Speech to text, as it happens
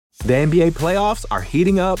The NBA playoffs are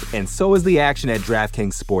heating up, and so is the action at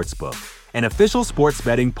DraftKings Sportsbook, an official sports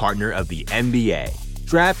betting partner of the NBA.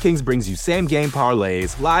 DraftKings brings you same-game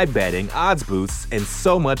parlays, live betting, odds boosts, and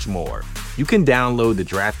so much more. You can download the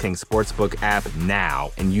DraftKings Sportsbook app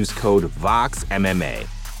now and use code VOXMMA.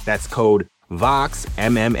 That's code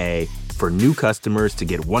VOXMMA for new customers to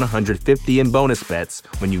get $150 in bonus bets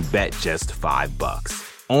when you bet just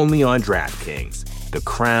 $5. Only on DraftKings. The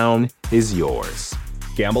crown is yours.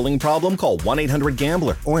 Gambling problem? Call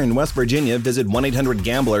 1-800-GAMBLER. Or in West Virginia, visit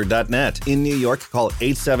 1-800-GAMBLER.net. In New York, call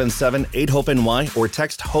 877-8-HOPE-NY or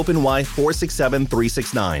text HOPE-NY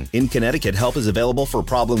 467-369. In Connecticut, help is available for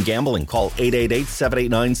problem gambling. Call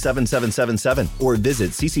 888-789-7777 or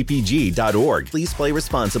visit ccpg.org. Please play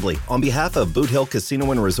responsibly. On behalf of Boot Hill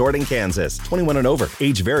Casino and Resort in Kansas, 21 and over.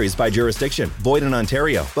 Age varies by jurisdiction. Void in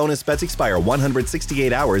Ontario. Bonus bets expire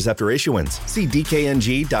 168 hours after issuance. See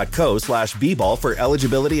dkng.co/bball for eligibility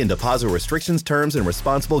and deposit restrictions, terms, and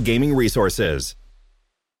responsible gaming resources.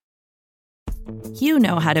 You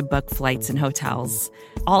know how to book flights and hotels.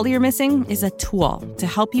 All you're missing is a tool to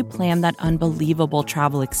help you plan that unbelievable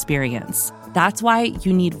travel experience. That's why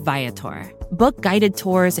you need Viator. Book guided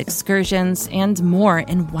tours, excursions, and more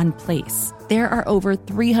in one place. There are over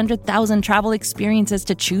 300,000 travel experiences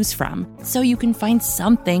to choose from, so you can find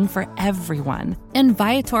something for everyone. And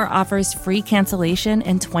Viator offers free cancellation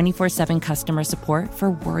and 24/7 customer support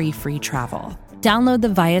for worry-free travel. Download the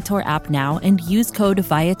Viator app now and use code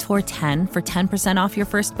Viator10 for 10% off your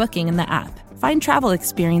first booking in the app. Find travel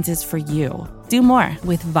experiences for you. Do more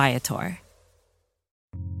with Viator.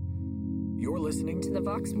 You're listening to the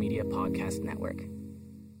Vox Media Podcast Network.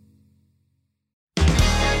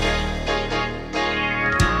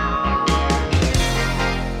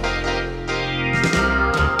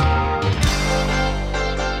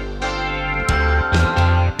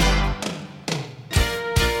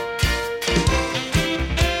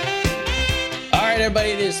 All right, everybody,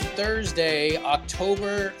 it is Thursday,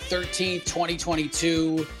 October 13th,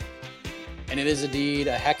 2022, and it is indeed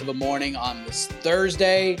a heck of a morning on this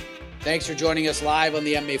Thursday. Thanks for joining us live on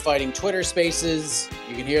the MMA Fighting Twitter Spaces.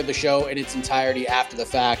 You can hear the show in its entirety after the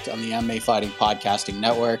fact on the MMA Fighting Podcasting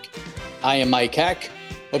Network. I am Mike Heck.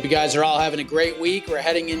 Hope you guys are all having a great week. We're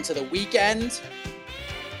heading into the weekend.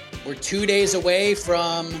 We're 2 days away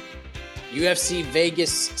from UFC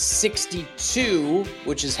Vegas 62,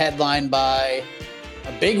 which is headlined by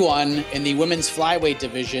a big one in the women's flyweight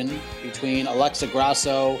division between Alexa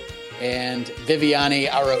Grasso and Viviane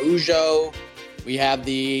Araújo. We have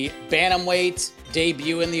the bantamweight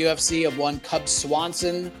debut in the UFC of one Cub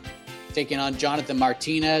Swanson taking on Jonathan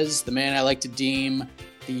Martinez, the man I like to deem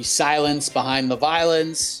the silence behind the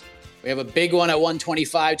violence. We have a big one at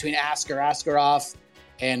 125 between Askar Askarov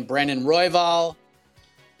and Brandon Royval.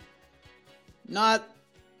 Not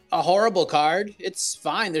a horrible card. It's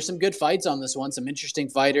fine. There's some good fights on this one, some interesting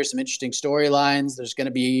fighters, some interesting storylines. There's going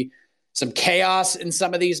to be some chaos in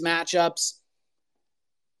some of these matchups.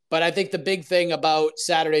 But I think the big thing about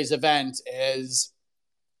Saturday's event is,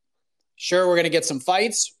 sure, we're going to get some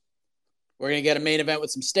fights. We're going to get a main event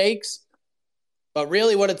with some stakes. But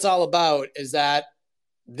really what it's all about is that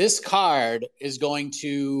this card is going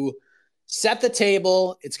to set the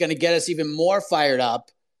table. It's going to get us even more fired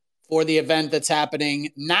up for the event that's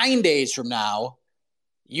happening 9 days from now,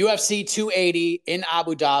 UFC 280 in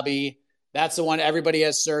Abu Dhabi. That's the one everybody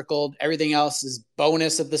has circled. Everything else is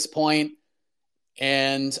bonus at this point.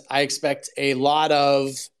 And I expect a lot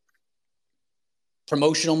of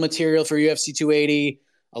promotional material for UFC 280,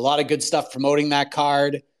 a lot of good stuff promoting that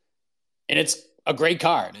card. And it's a great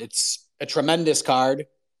card. It's a tremendous card.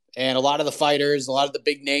 And a lot of the fighters, a lot of the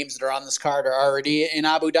big names that are on this card are already in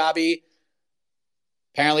Abu Dhabi.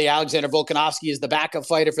 Apparently, Alexander Volkanovski is the backup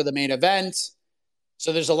fighter for the main event.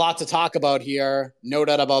 So there's a lot to talk about here. No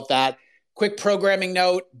doubt about that. Quick programming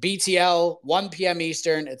note, BTL, 1 p.m.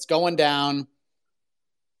 Eastern. It's going down.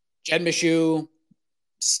 Jed Meshew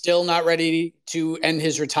still not ready to end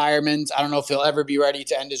his retirement. I don't know if he'll ever be ready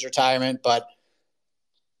to end his retirement, but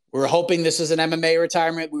we were hoping this is an MMA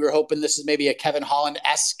retirement. We were hoping this is maybe a Kevin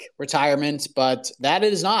Holland-esque retirement, but that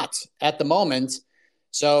is not at the moment.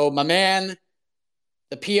 So my man,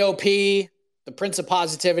 the POP, the Prince of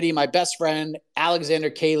Positivity, my best friend,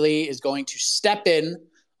 Alexander K. Lee, is going to step in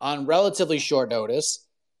on relatively short notice.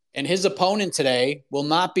 And his opponent today will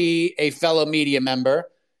not be a fellow media member.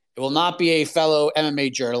 It will not be a fellow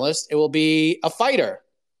MMA journalist. It will be a fighter.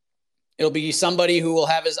 It'll be somebody who will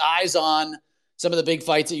have his eyes on some of the big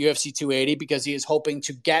fights at UFC 280 because he is hoping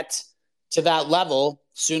to get to that level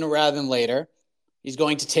sooner rather than later. He's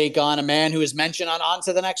going to take on a man who is mentioned on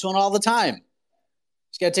to the Next One all the time.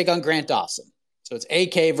 He's got to take on Grant Dawson. So it's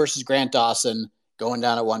AK versus Grant Dawson going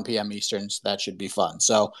down at 1 p.m. Eastern. So that should be fun.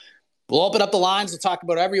 So we'll open up the lines. We'll talk about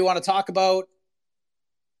whatever you want to talk about.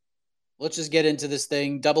 Let's just get into this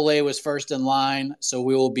thing. Double A was first in line. So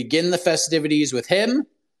we will begin the festivities with him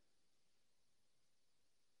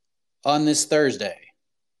on this Thursday.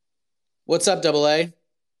 What's up, Double A?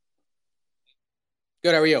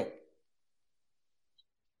 Good. How are you?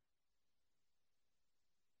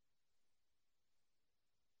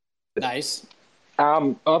 Nice.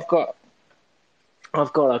 I've got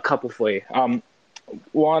a couple for you.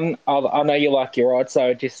 One, I know you like your odds,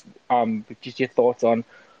 so just your thoughts on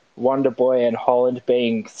Wonderboy and Holland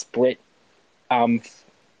being split,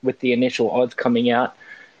 with the initial odds coming out,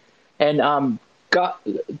 and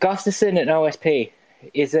Gustafsson and OSP.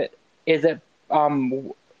 Is it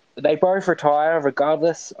they both retire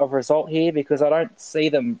regardless of result here, because I don't see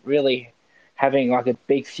them really having like a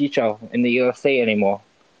big future in the UFC anymore.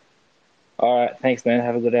 All right, thanks, man.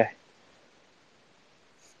 Have a good day.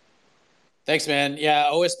 Thanks, man. Yeah,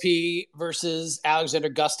 OSP versus Alexander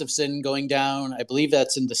Gustafsson going down. I believe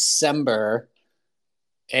that's in December.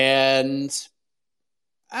 And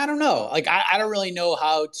I don't know. Like, I don't really know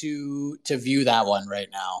how to view that one right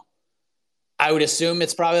now. I would assume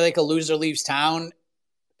it's probably like a loser leaves town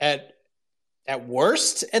at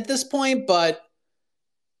worst at this point, but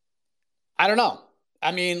I don't know.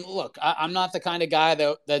 I mean, look, I'm not the kind of guy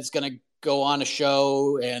that's going to go on a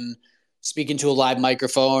show and speak into a live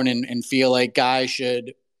microphone and feel like guys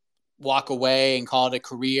should walk away and call it a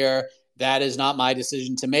career. That is not my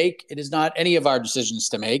decision to make. It is not any of our decisions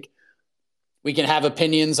to make. We can have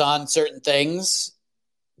opinions on certain things,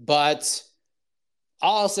 but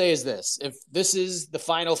all I'll say is this. If this is the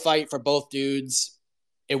final fight for both dudes,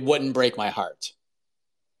 it wouldn't break my heart.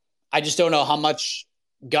 I just don't know how much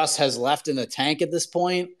Gus has left in the tank at this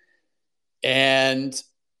point. And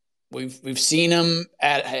we've seen him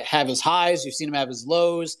have his highs. We've seen him have his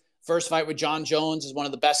lows. First fight with John Jones is one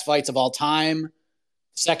of the best fights of all time.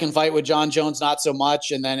 Second fight with John Jones, not so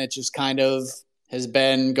much. And then it just kind of has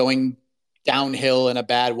been going downhill in a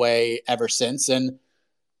bad way ever since. And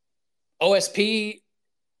OSP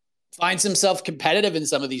finds himself competitive in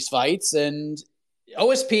some of these fights. And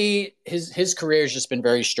OSP, his career has just been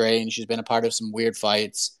very strange. He's been a part of some weird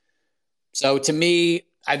fights. So to me,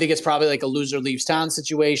 I think it's probably like a loser leaves town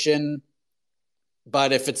situation.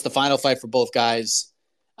 But if it's the final fight for both guys,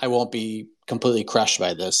 I won't be completely crushed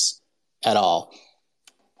by this at all.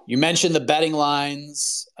 You mentioned the betting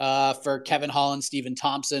lines for Kevin Holland, Stephen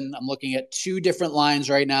Thompson. I'm looking at two different lines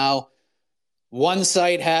right now. One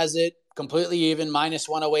site has it completely even, minus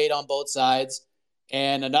 108 on both sides.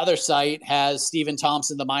 And another site has Stephen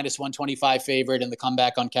Thompson, the minus 125 favorite, and the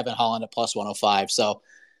comeback on Kevin Holland at plus 105. So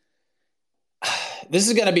this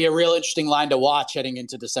is going to be a real interesting line to watch heading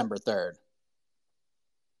into December 3rd.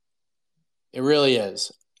 It really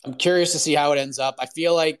is. I'm curious to see how it ends up. I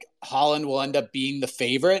feel like Holland will end up being the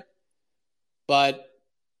favorite, but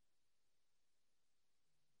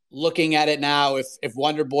looking at it now, if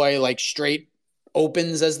Wonderboy like straight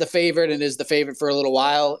opens as the favorite and is the favorite for a little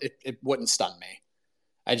while, it wouldn't stun me.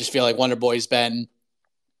 I just feel like Wonderboy's been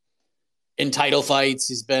in title fights.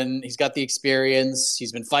 He's got the experience.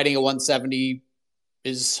 He's been fighting at 170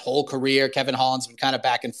 his whole career. Kevin Holland's been kind of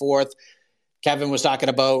back and forth. Kevin was talking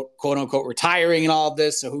about quote unquote retiring and all of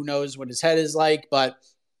this. So who knows what his head is like, but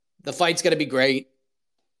the fight's going to be great.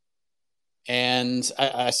 And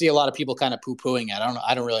I see a lot of people kind of poo-pooing it.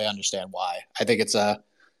 I don't really understand why. I think it's a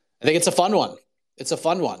fun one. It's a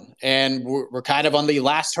fun one. And we're kind of on the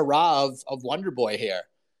last hurrah of Wonderboy here.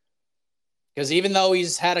 Because even though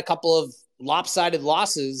he's had a couple of lopsided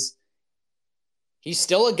losses, he's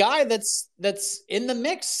still a guy that's in the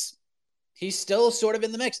mix. He's still sort of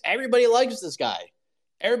in the mix. Everybody likes this guy.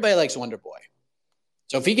 Everybody likes Wonderboy.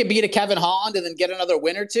 So if he could beat a Kevin Holland and then get another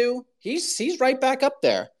win or two, he's right back up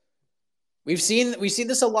there. We see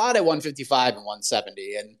this a lot at 155 and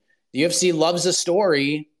 170, and the UFC loves a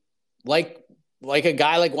story like a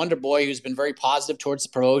guy like Wonderboy who's been very positive towards the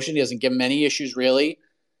promotion. He doesn't give him any issues really.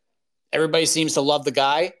 Everybody seems to love the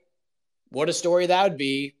guy. What a story that would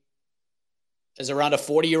be as around a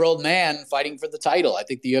 40-year-old man fighting for the title. I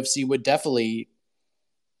think the UFC would definitely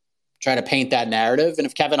try to paint that narrative. And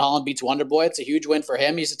if Kevin Holland beats Wonderboy, it's a huge win for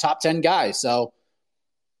him. He's a top 10 guy. So,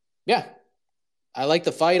 yeah, I like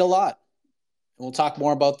the fight a lot. And we'll talk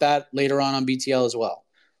more about that later on BTL as well.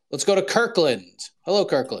 Let's go to Kirkland. Hello,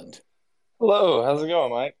 Kirkland. Hello, how's it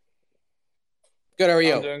going, Mike? Good, how are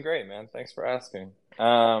you? I'm doing great, man. Thanks for asking.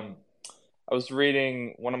 I was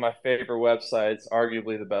reading one of my favorite websites,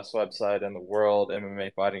 arguably the best website in the world,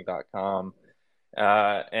 MMAfighting.com,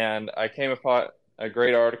 and I came a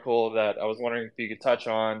great article that I was wondering if you could touch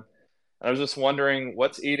on. I was just wondering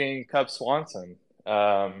what's eating Cub Swanson.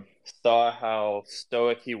 Saw how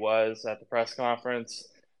stoic he was at the press conference,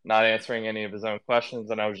 not answering any of his own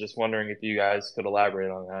questions, and I was just wondering if you guys could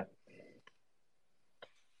elaborate on that.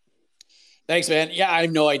 Thanks, man. Yeah, I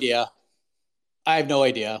have no idea. I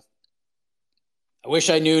wish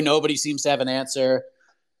I knew. Nobody seems to have an answer.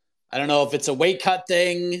 I don't know if it's a weight cut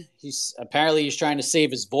thing. He's trying to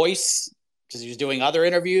save his voice because he was doing other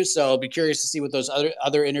interviews. So I'll be curious to see what those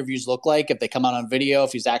other interviews look like, if they come out on video,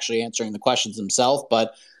 if he's actually answering the questions himself.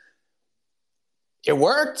 But it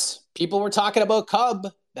worked. People were talking about Cub,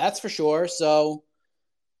 that's for sure. So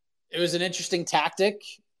it was an interesting tactic.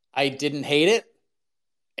 I didn't hate it.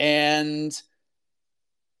 And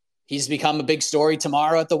he's become a big story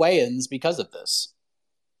tomorrow at the weigh-ins because of this.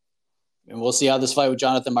 And we'll see how this fight with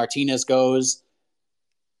Jonathan Martinez goes.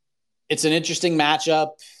 It's an interesting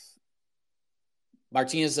matchup.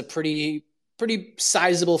 Martinez is a pretty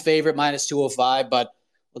sizable favorite, minus 205, but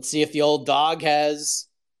let's see if the old dog has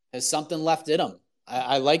something left in him.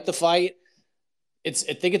 I like the fight. I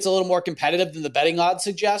think it's a little more competitive than the betting odds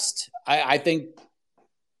suggest. I think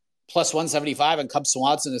plus 175 on Cub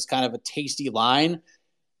Swanson is kind of a tasty line,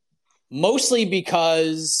 mostly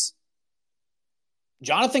because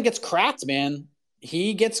Jonathan gets cracked, man.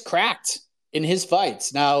 He gets cracked in his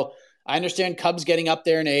fights. Now, I understand Cub's getting up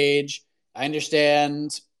there in age. I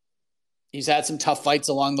understand he's had some tough fights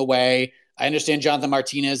along the way. I understand Jonathan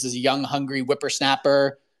Martinez is a young, hungry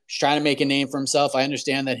whippersnapper. He's trying to make a name for himself. I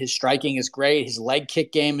understand that his striking is great. His leg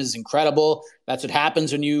kick game is incredible. That's what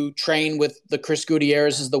happens when you train with the Chris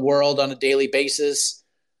Gutierrez's of the world on a daily basis.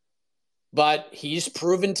 But he's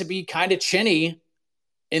proven to be kind of chinny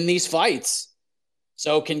in these fights.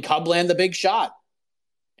 So can Cub land the big shot?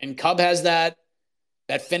 And Cub has that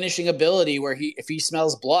finishing ability where if he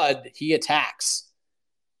smells blood, he attacks.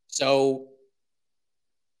 So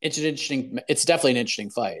it's definitely an interesting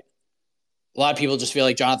fight. A lot of people just feel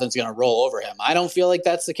like Jonathan's going to roll over him. I don't feel like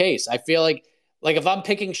that's the case. I feel like if I'm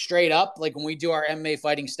picking straight up, like when we do our MMA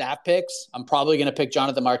fighting staff picks, I'm probably going to pick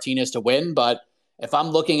Jonathan Martinez to win. But if I'm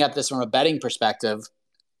looking at this from a betting perspective,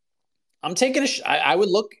 I'm taking I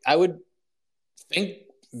would think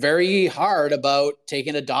very hard about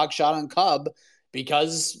taking a dog shot on Cub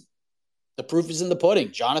because the proof is in the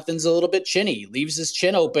pudding. Jonathan's a little bit chinny, leaves his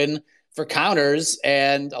chin open for counters,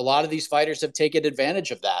 and a lot of these fighters have taken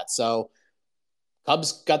advantage of that. So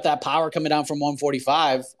Cub's got that power coming down from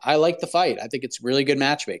 145. I like the fight. I think it's really good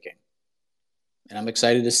matchmaking. And I'm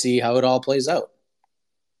excited to see how it all plays out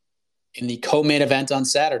in the co-main event on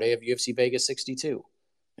Saturday of UFC Vegas 62.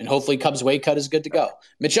 And hopefully Cub's weight cut is good to go.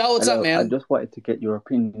 Mitchell, what's up, man? I just wanted to get your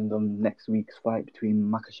opinion on next week's fight between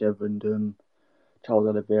Makhachev and Charles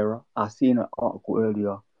Oliveira. I seen an article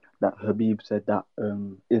earlier that Khabib said that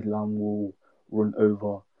Islam will run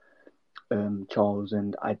over Charles,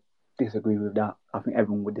 and I disagree with that. I think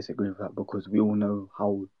everyone would disagree with that because we all know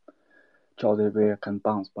how Charles Oliveira can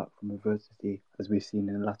bounce back from adversity, as we've seen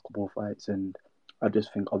in the last couple of fights. And I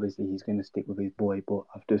just think obviously he's going to stick with his boy, but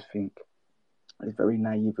I just think it's very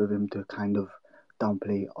naive of him to kind of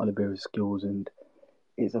downplay Oliveira's skills, and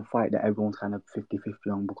it's a fight that everyone's kind of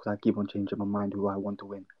 50-50 on because I keep on changing my mind who I want to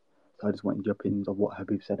win. So I just wanted your opinions of what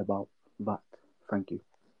Khabib said about that. Thank you.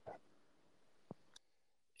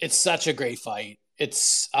 It's such a great fight.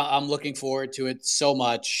 I'm looking forward to it so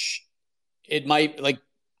much. It might,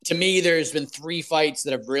 to me, there's been 3 fights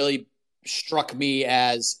that have really struck me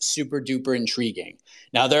as super duper intriguing.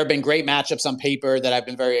 Now, there have been great matchups on paper that I've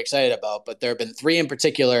been very excited about, but there have been 3 in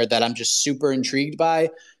particular that I'm just super intrigued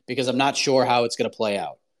by because I'm not sure how it's going to play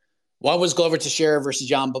out. One was Glover Teixeira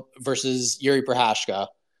versus Yuri Prochazka.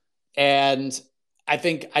 And I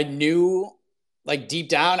think I knew, deep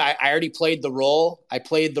down, I already played the role. I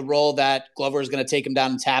played the role that Glover is going to take him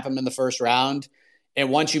down and tap him in the first round. And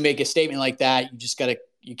once you make a statement like that,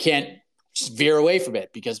 you can't veer away from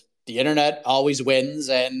it because the internet always wins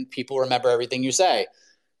and people remember everything you say.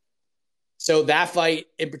 So that fight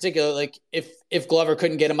in particular, if Glover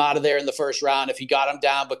couldn't get him out of there in the first round, if he got him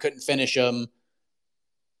down but couldn't finish him,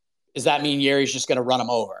 does that mean Yuri's just going to run him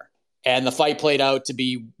over? And the fight played out to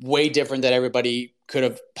be way different than everybody could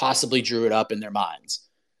have possibly drew it up in their minds.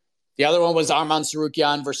 The other one was Arman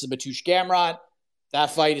Tsarukyan versus Mateusz Gamrot. That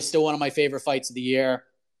fight is still one of my favorite fights of the year.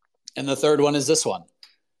 And the third one is this one.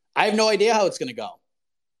 I have no idea how it's going to go.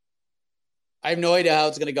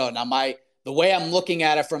 Now, the way I'm looking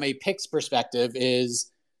at it from a picks perspective is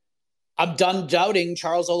I'm done doubting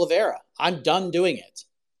Charles Oliveira. I'm done doing it.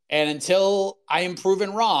 And until I am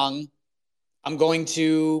proven wrong, I'm going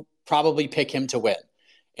to probably pick him to win.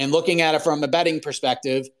 And looking at it from a betting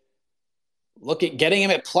perspective, look at getting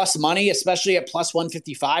him at plus money, especially at plus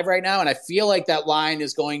 155 right now. And I feel like that line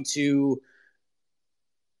is going to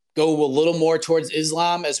go a little more towards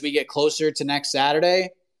Islam as we get closer to next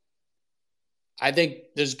Saturday. I think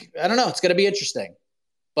I don't know, it's going to be interesting.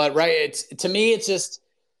 But to me, it's just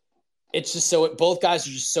so both guys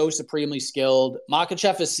are just so supremely skilled.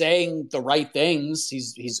 Makhachev is saying the right things.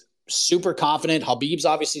 He's super confident. Khabib's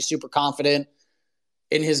obviously super confident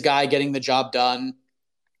in his guy getting the job done.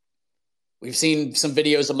 We've seen some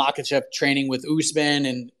videos of Makhachev training with Usman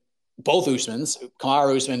and both Usmans,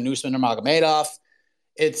 Kamaru Usman and Usman Nurmagomedov.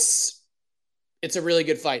 It's a really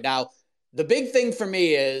good fight. Now, the big thing for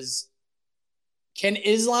me is, can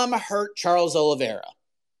Islam hurt Charles Oliveira?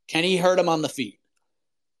 Can he hurt him on the feet?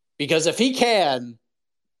 Because if he can,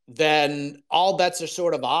 then all bets are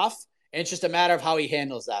sort of off. And it's just a matter of how he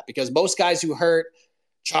handles that. Because most guys who hurt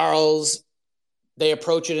Charles, they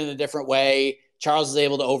approach it in a different way. Charles is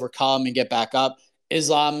able to overcome and get back up.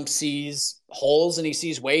 Islam sees holes and he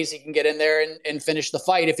sees ways he can get in there and finish the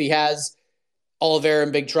fight if he has Oliveira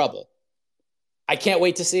in big trouble. I can't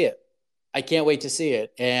wait to see it.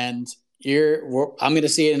 And I'm going to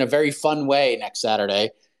see it in a very fun way next Saturday.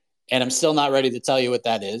 And I'm still not ready to tell you what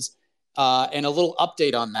that is. And a little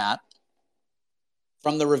update on that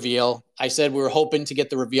from the reveal. I said we were hoping to get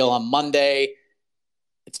the reveal on Monday.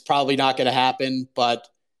 It's probably not going to happen, but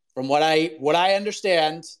from what I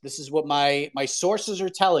understand, this is what my sources are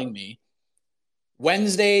telling me.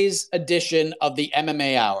 Wednesday's edition of the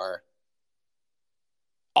MMA Hour,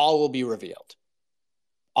 all will be revealed.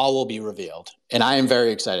 And I am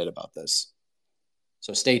very excited about this.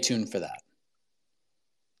 So stay tuned for that.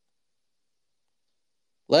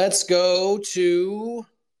 Let's go to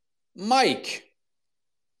Mike.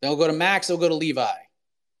 Then we'll go to Max. Then we'll go to Levi.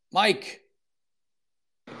 Mike.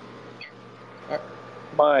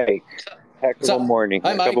 Mike. Heck of a morning.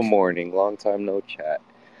 Hi, Mike. Heck of a morning. Long time no chat.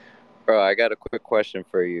 Bro, I got a quick question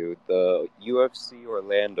for you. The UFC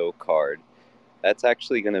Orlando card, that's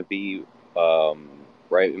actually going to be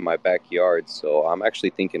right in my backyard. So I'm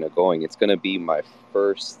actually thinking of going. It's going to be my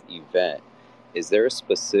first event. Is there a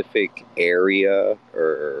specific area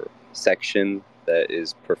or section that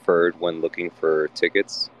is preferred when looking for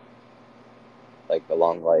tickets? Like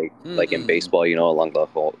along like in baseball, along the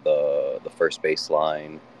whole the first base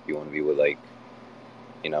line, you want to be with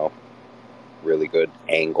really good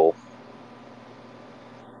angle.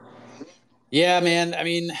 Yeah, man. I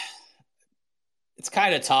mean, it's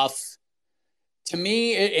kind of tough. To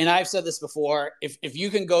me, and I've said this before, if you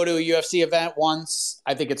can go to a UFC event once,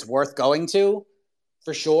 I think it's worth going to,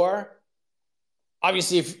 for sure.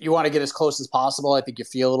 Obviously, if you want to get as close as possible, I think you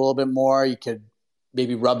feel a little bit more. You could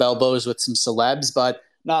maybe rub elbows with some celebs, but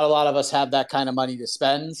not a lot of us have that kind of money to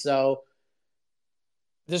spend. So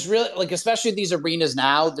there's really, especially these arenas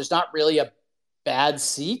now, there's not really a bad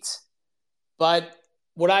seat. But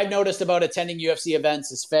what I've noticed about attending UFC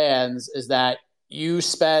events as fans is that you'll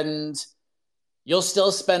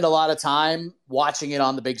still spend a lot of time watching it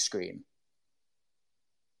on the big screen.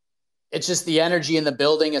 It's just the energy in the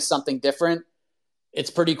building is something different. It's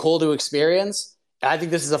pretty cool to experience. I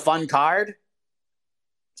think this is a fun card.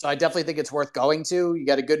 So I definitely think it's worth going to. You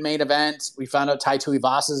got a good main event. We found out Tai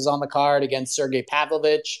Tuivasa is on the card against Sergey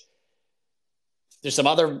Pavlovich. There's some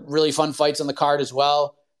other really fun fights on the card as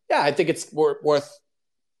well. Yeah, I think it's worth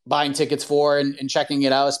buying tickets for and checking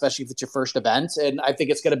it out, especially if it's your first event. And I think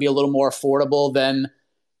it's going to be a little more affordable than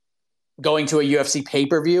going to a UFC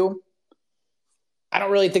pay-per-view. I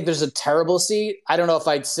don't really think there's a terrible seat. I don't know if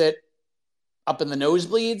I'd sit up in the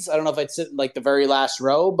nosebleeds. I don't know if I'd sit in the very last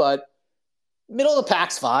row, but middle of the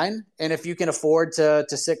pack's fine. And if you can afford to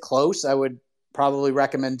sit close, I would probably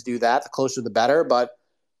recommend to do that. The closer, the better. But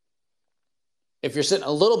if you're sitting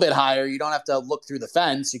a little bit higher, you don't have to look through the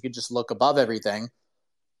fence. You could just look above everything.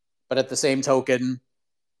 But at the same token,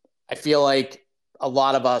 I feel like a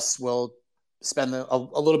lot of us will spend a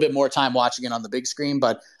little bit more time watching it on the big screen.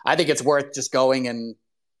 But I think it's worth just going and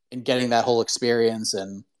getting that whole experience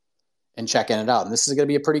and checking it out. And this is going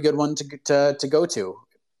to be a pretty good one to go to,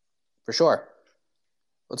 for sure.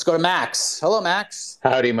 Let's go to Max. Hello, Max.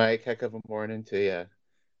 Howdy, Mike. Heck of a morning to you.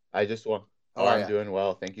 I'm you? doing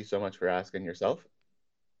well. Thank you so much for asking. Yourself?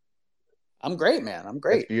 I'm great, man. I'm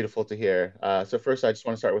great. It's beautiful to hear. So first, I just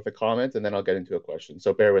want to start with a comment, and then I'll get into a question.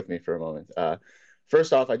 So bear with me for a moment.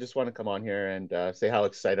 First off, I just want to come on here and say how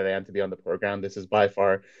excited I am to be on the program. This is by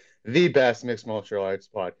far the best mixed martial arts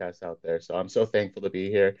podcast out there. So I'm so thankful to be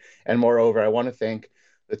here. And moreover, I want to thank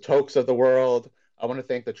the Tokes of the world. I want to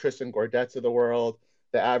thank the Tristan Gordets of the world,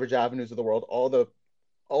 the Average Avenues of the world, all the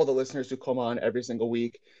listeners who come on every single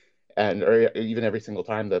week or even every single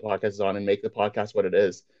time the podcast is on and make the podcast what it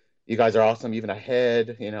is. You guys are awesome, even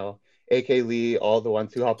ahead. AK Lee, all the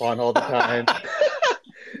ones who hop on all the time.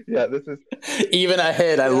 Yeah, this is even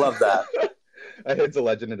ahead. I love that. Ahead's a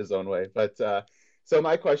legend in his own way. But so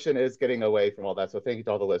my question is getting away from all that. So thank you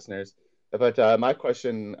to all the listeners. But my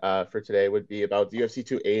question for today would be about UFC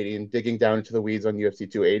 280 and digging down into the weeds on UFC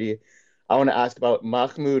 280. I want to ask about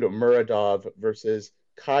Mahmoud Muradov versus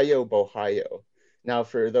Caio Borralho. Now,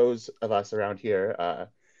 for those of us around here,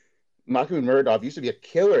 Mahmoud Muradov used to be a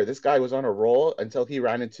killer. This guy was on a roll until he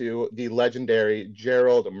ran into the legendary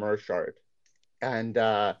Gerald Meerschaert. And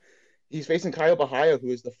he's facing Caio Borralho, who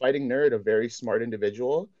is the fighting nerd, a very smart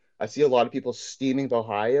individual. I see a lot of people steaming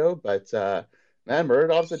Borralho, but man,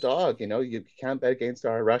 Muradov's a dog. You can't bet against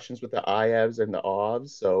our Russians with the IEVs and the OVs.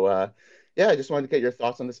 So, yeah, I just wanted to get your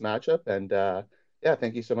thoughts on this matchup. And, yeah,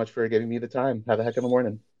 thank you so much for giving me the time. Have a heck of a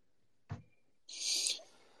morning.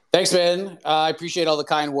 Thanks, man. I appreciate all the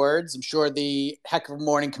kind words. I'm sure the heck of a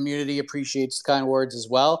morning community appreciates the kind words as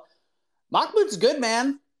well. Mahmoud's good,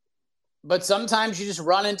 man. But sometimes you just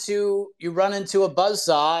run into a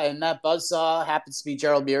buzzsaw, and that buzzsaw happens to be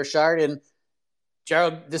Gerald Meerschaert. And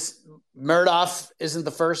Muradov isn't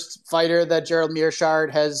the first fighter that Gerald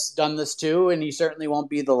Meerschaert has done this to, and he certainly won't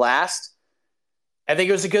be the last. I think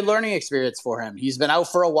it was a good learning experience for him. He's been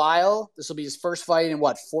out for a while. This will be his first fight in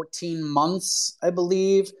 14 months, I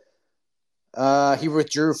believe. He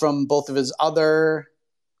withdrew from both of his other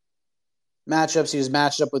matchups. He was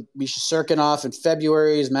matched up with Misha Serkinov in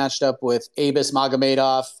February. He's matched up with Abus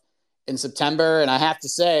Magomedov in September. And I have to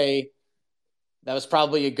say, that was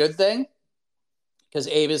probably a good thing because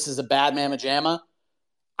Abus is a bad mamma jamma.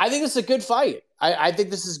 I think it's a good fight. I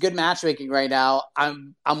think this is good matchmaking right now.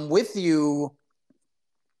 I'm with you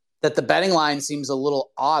that the betting line seems a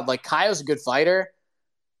little odd. Like, Caio's a good fighter,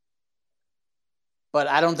 but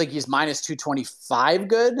I don't think he's minus 225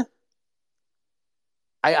 good.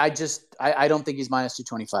 I don't think he's minus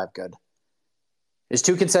 225 good.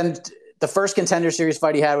 The first Contender Series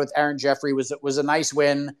fight he had with Aaron Jeffrey was a nice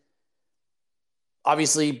win.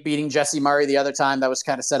 Obviously, beating Jesse Murray the other time, that was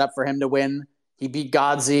kind of set up for him to win. He beat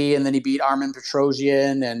Godzi, and then he beat Armin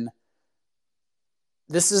Petrosyan, and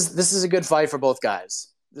this is a good fight for both guys.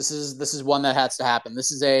 This is one that has to happen. This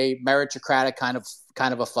is a meritocratic kind of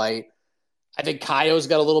a fight. I think Caio's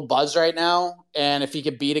got a little buzz right now, and if he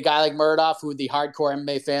could beat a guy like Muradov, who the hardcore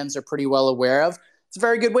MMA fans are pretty well aware of, it's a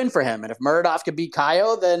very good win for him. And if Muradov could beat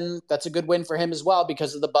Caio, then that's a good win for him as well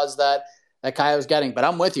because of the buzz that Caio's getting. But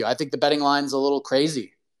I'm with you. I think the betting line's a little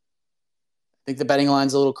crazy. But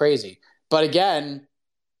again,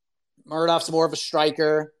 Muradov's more of a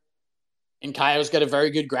striker, and Caio's got a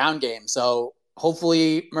very good ground game. So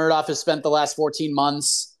hopefully Muradov has spent the last 14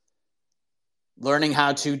 months learning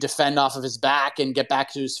how to defend off of his back and get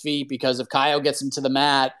back to his feet, because if Caio gets him to the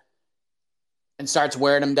mat and starts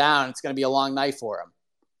wearing him down, it's going to be a long night for him.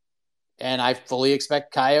 And I fully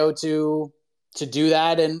expect Caio to do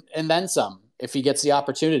that and then some if he gets the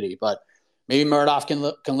opportunity. But maybe Muradov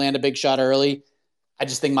can land a big shot early. I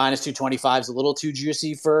just think minus 225 is a little too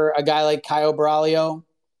juicy for a guy like Caio Borralho.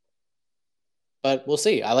 But we'll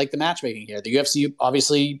see. I like the matchmaking here. The UFC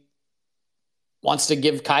obviously wants to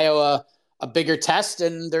give Caio a bigger test,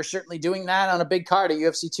 and they're certainly doing that on a big card at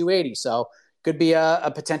UFC 280. So could be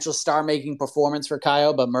a potential star-making performance for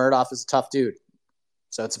Caio, but Muradov is a tough dude.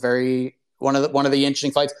 So it's one of the interesting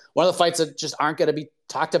fights. One of the fights that just aren't going to be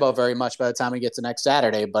talked about very much by the time we get to next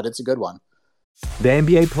Saturday, but it's a good one. The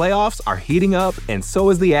NBA playoffs are heating up, and so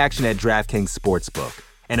is the action at DraftKings Sportsbook,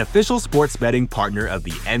 an official sports betting partner of the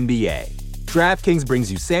NBA. DraftKings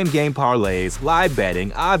brings you same-game parlays, live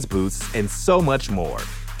betting, odds boosts, and so much more.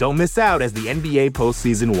 Don't miss out as the NBA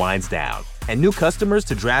postseason winds down. And new customers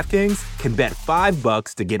to DraftKings can bet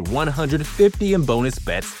 $5 to get $150 in bonus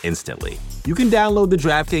bets instantly. You can download the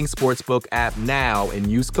DraftKings Sportsbook app now and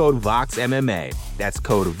use code VOXMMA. That's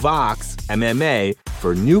code VOXMMA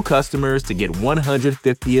for new customers to get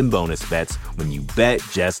 $150 in bonus bets when you bet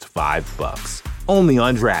just $5. Only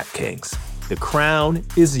on DraftKings. The crown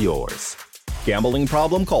is yours. Gambling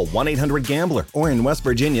problem? Call 1-800-GAMBLER. Or in West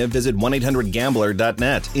Virginia, visit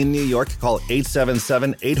 1-800-GAMBLER.net. In New York, call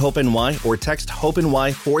 877-8-HOPE-NY or text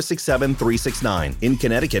HOPE-NY 467-369. In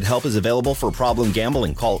Connecticut, help is available for problem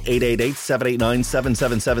gambling. Call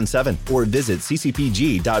 888-789-7777 or visit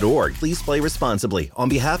ccpg.org. Please play responsibly. On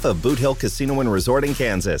behalf of Boot Hill Casino and Resort in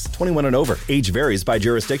Kansas, 21 and over. Age varies by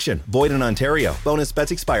jurisdiction. Void in Ontario. Bonus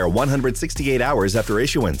bets expire 168 hours after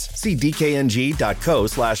issuance. See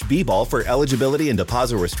dkng.co/bball for eligibility and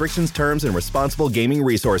deposit restrictions, terms, and responsible gaming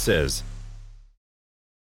resources.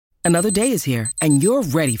 Another day is here, and you're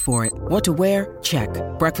ready for it. What to wear? Check.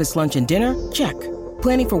 Breakfast, lunch, and dinner? Check.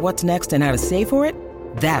 Planning for what's next and how to save for it?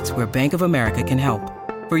 That's where Bank of America can help.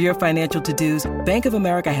 For your financial to-dos, Bank of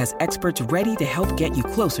America has experts ready to help get you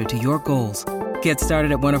closer to your goals. Get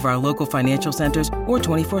started at one of our local financial centers or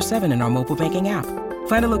 24/7 in our mobile banking app.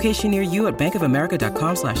 Find a location near you at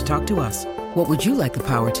bankofamerica.com/talktous. What would you like the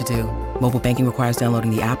power to do? Mobile banking requires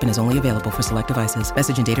downloading the app and is only available for select devices.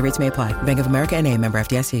 Message and data rates may apply. Bank of America NA, member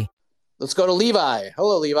FDIC. Let's go to Levi.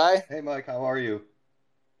 Hello, Levi. Hey, Mike, how are you?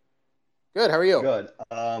 Good. How are you? Good.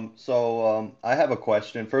 I have a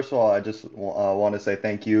question. First of all, I just want to say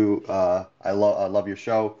thank you. I love your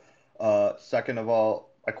show. Second of all,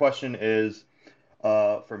 my question is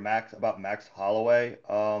for Max about Max Holloway.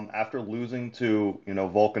 After losing to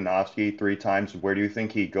Volkanovski 3 times, where do you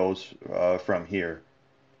think he goes from here?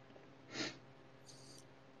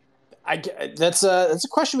 That's a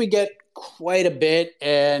question we get quite a bit,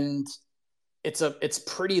 and it's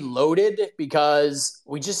pretty loaded because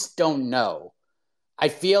we just don't know. I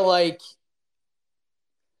feel like,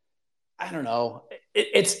 I don't know.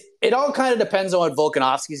 It all kind of depends on what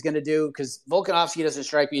Volkanovski's going to do, because Volkanovski doesn't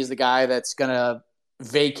strike me as the guy that's going to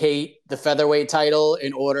vacate the featherweight title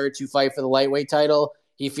in order to fight for the lightweight title.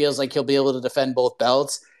 He feels like he'll be able to defend both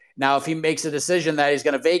belts. Now, if he makes a decision that he's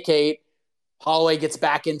going to vacate, Holloway gets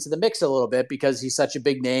back into the mix a little bit because he's such a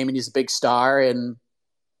big name and he's a big star and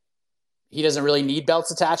he doesn't really need belts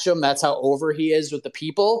attached to him. That's how over he is with the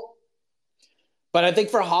people. But I think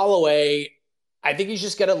for Holloway, I think he's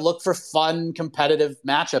just going to look for fun, competitive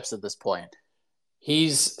matchups at this point.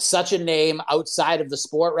 He's such a name outside of the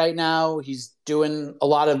sport right now. He's doing a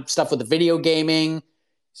lot of stuff with the video gaming.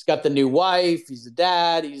 He's got the new wife. He's a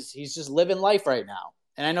dad. He's just living life right now.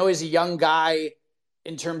 And I know he's a young guy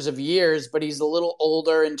in terms of years, but he's a little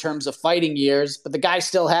older in terms of fighting years. But the guy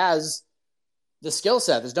still has the skill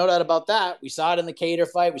set. There's no doubt about that. We saw it in the Cater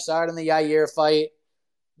fight. We saw it in the Yair fight.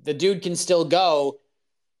 The dude can still go.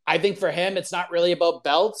 I think for him, it's not really about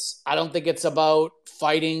belts. I don't think it's about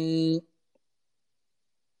fighting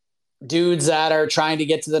dudes that are trying to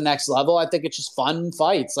get to the next level. I think it's just fun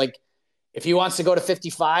fights. Like, if he wants to go to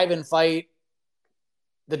 55 and fight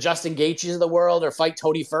the Justin Gaethjes of the world or fight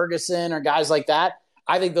Tony Ferguson or guys like that,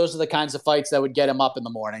 I think those are the kinds of fights that would get him up in the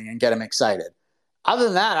morning and get him excited. Other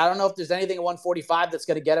than that, I don't know if there's anything at 145 that's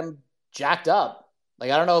going to get him jacked up. Like,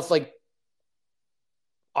 I don't know if, like,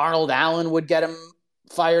 Arnold Allen would get him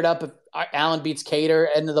fired up if Allen beats Cater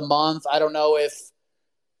end of the month. I don't know if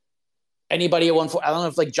anybody at 145, I don't know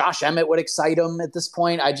if, like, Josh Emmett would excite him at this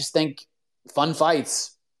point. I just think fun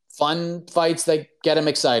fights that get him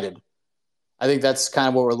excited. I think that's kind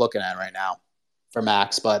of what we're looking at right now for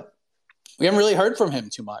Max, but we haven't really heard from him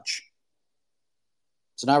too much.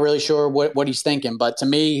 So not really sure what he's thinking, but to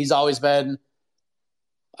me, he's always been,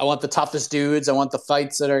 I want the toughest dudes. I want the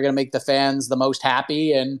fights that are going to make the fans the most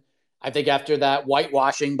happy. And I think after that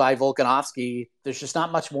whitewashing by Volkanovski, there's just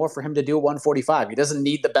not much more for him to do at 145. He doesn't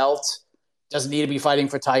need the belt, doesn't need to be fighting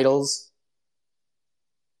for titles.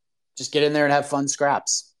 Just get in there and have fun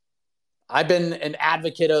scraps. I've been an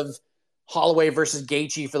advocate of Holloway versus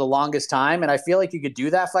Gaethje for the longest time, and I feel like you could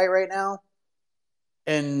do that fight right now,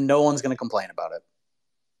 and no one's going to complain about it.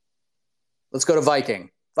 Let's go to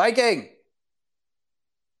Viking. Viking!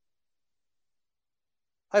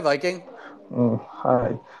 Hi, Viking.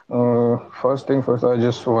 Hi. First thing first, I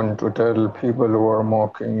just want to tell people who are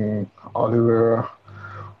mocking Oliver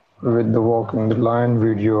with the walking the line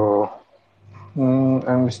video,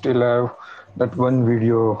 and we still have that one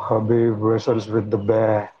video Khabib wrestles with the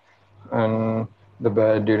bear, and the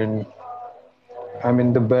bear didn't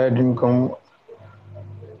come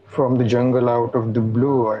from the jungle out of the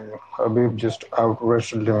blue, and Khabib just out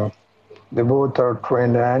wrestled him. They both are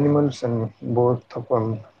trained animals, and both of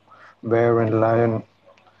them, bear and lion.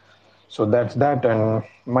 So that's that. And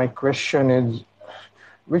my question is,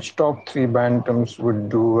 which top 3 bantams would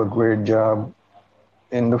do a great job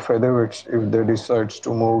in the featherweights if they decides to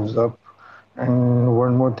move up? And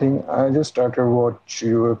one more thing, I just started watch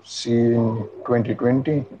UFC in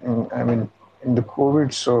 2020, in the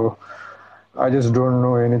COVID, so I just don't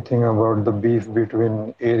know anything about the beef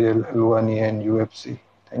between Ariel Helwani and UFC.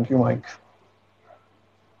 Thank you, Mike.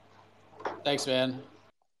 Thanks, man.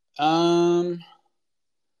 Let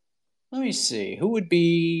me see.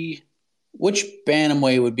 Which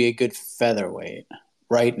bantamweight would be a good featherweight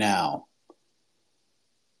right now?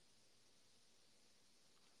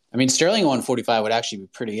 I mean, Sterling at 145 would actually be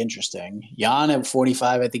pretty interesting. Jan at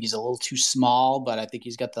 45, I think he's a little too small, but I think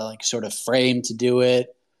he's got the sort of frame to do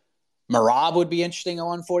it. Marab would be interesting at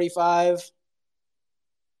 145.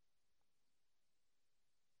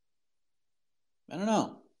 I don't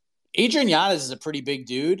know. Adrian Yanez is a pretty big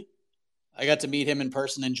dude. I got to meet him in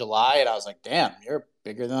person in July, and I was like, damn, you're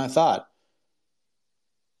bigger than I thought.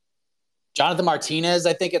 Jonathan Martinez,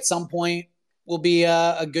 I think at some point will be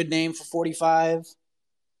a good name for 45.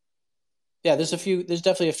 Yeah, there's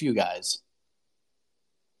definitely a few guys.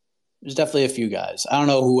 There's definitely a few guys. I don't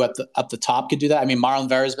know who up the top could do that. I mean, Marlon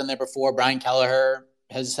Vera's been there before. Brian Kelleher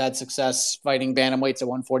has had success fighting bantamweights at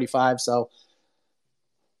 145. So,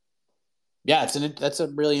 yeah, that's a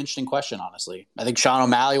really interesting question, honestly. I think Sean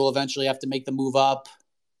O'Malley will eventually have to make the move up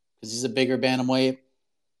because he's a bigger bantamweight.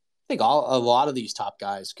 I think a lot of these top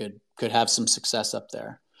guys could have some success up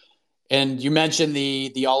there. And you mentioned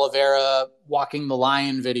the Oliveira walking the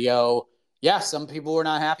lion video. Yeah, some people were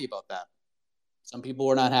not happy about that.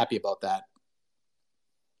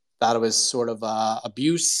 Thought it was sort of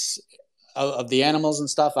abuse of the animals and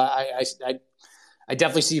stuff. I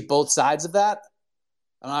definitely see both sides of that.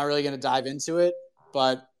 I'm not really going to dive into it,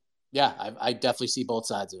 but yeah, I definitely see both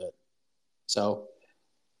sides of it. So,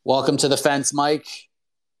 welcome to the fence, Mike.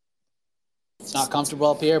 It's not comfortable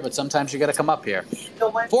up here, but sometimes you got to come up here.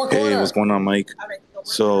 Hey, what's going on, Mike?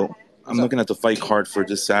 So I'm looking at the fight card for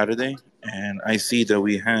this Saturday, and I see that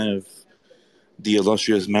we have the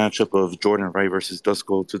illustrious matchup of Jordan Wright versus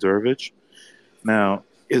Dusko Todorovic. Now,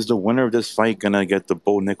 is the winner of this fight going to get the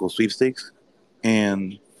Bo Nickal sweepstakes?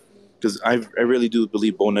 And because I really do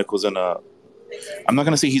believe Bo Nickal's I'm not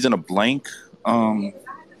going to say he's in a blank.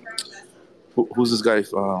 Who's this guy?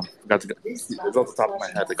 Forgot it's off the top of my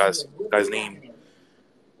head. The guy's name.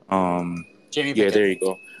 Jamie Pickett. Yeah, there you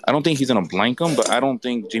go. I don't think he's gonna blank him, but I don't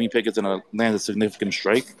think Jamie Pickett's gonna land a significant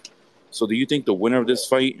strike. So, do you think the winner of this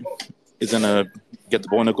fight is gonna get the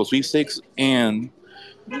Bo Nickal sweepstakes? And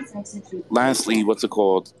lastly, what's it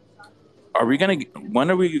called?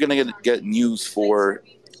 When are we gonna get news for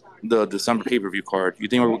the December pay-per-view card? You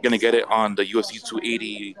think we're gonna get it on the UFC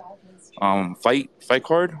 280 fight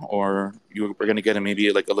card, or we're gonna get it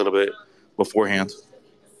maybe like a little bit beforehand?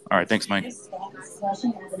 All right, thanks, Mike.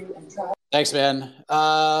 Thanks, man.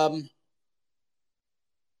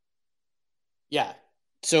 Yeah.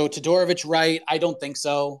 So Todorovic, right? I don't think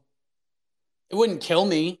so. It wouldn't kill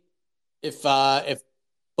me if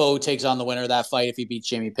Bo takes on the winner of that fight if he beats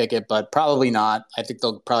Jamie Pickett, but probably not. I think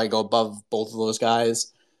they'll probably go above both of those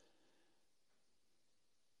guys.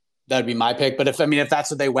 That'd be my pick. But if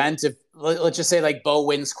that's what they went, if let's just say like Bo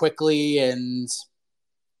wins quickly and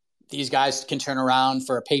these guys can turn around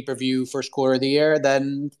for a pay-per-view first quarter of the year,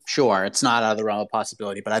 then sure, it's not out of the realm of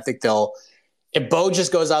possibility. But I think if Bo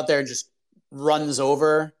just goes out there and just runs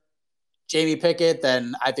over Jamie Pickett,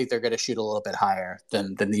 then I think they're going to shoot a little bit higher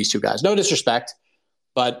than these two guys. No disrespect,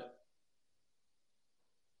 but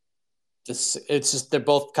it's just they're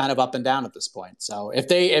both kind of up and down at this point. So if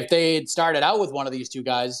they had started out with one of these two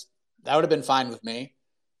guys, that would have been fine with me.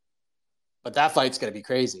 But that fight's going to be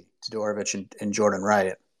crazy, Todorovic and Jordan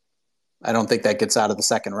Wright. I don't think that gets out of the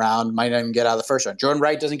second round. Might not even get out of the first round. Jordan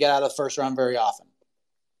Wright doesn't get out of the first round very often.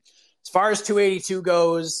 As far as 282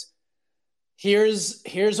 goes, here's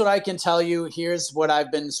what I can tell you. Here's what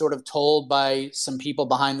I've been sort of told by some people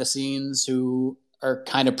behind the scenes who are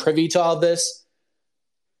kind of privy to all this.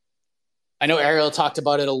 I know Ariel talked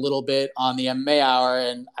about it a little bit on the MMA Hour,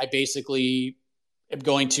 and I basically am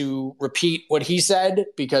going to repeat what he said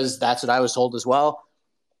because that's what I was told as well.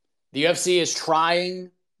 The UFC is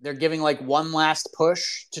trying. They're giving like one last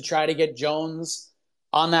push to try to get Jones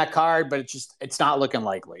on that card, but it's not looking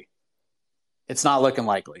likely. It's not looking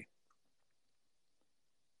likely.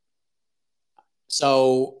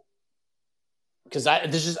 So, because I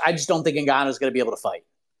just don't think Ngannou is going to be able to fight.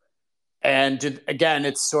 And again,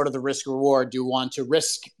 it's sort of the risk reward. Do you want to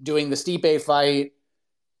risk doing the Stipe fight?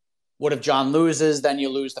 What if John loses? Then you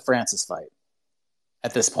lose the Francis fight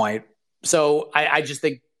at this point. So I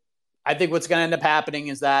think what's going to end up happening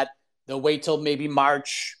is that they'll wait till maybe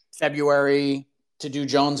March, February to do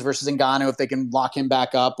Jones versus Ngannou if they can lock him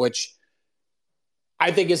back up, which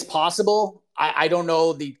I think is possible. I don't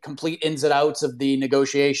know the complete ins and outs of the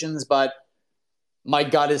negotiations, but my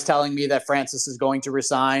gut is telling me that Francis is going to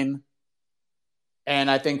resign.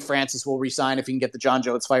 And I think Francis will resign if he can get the John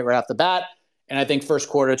Jones fight right off the bat. And I think first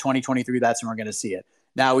quarter of 2023, that's when we're going to see it.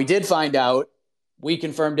 Now, we did find out, we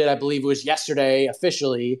confirmed it, I believe it was yesterday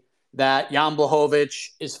officially, that Jan Blachowicz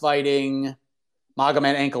is fighting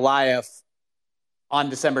Magomed Ankalaev on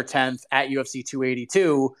December 10th at UFC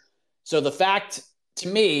 282. So the fact to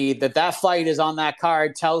me that fight is on that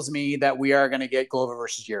card tells me that we are going to get Glover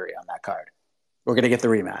versus Yuri on that card. We're going to get the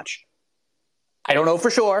rematch. I don't know for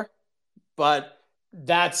sure, but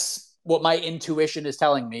that's what my intuition is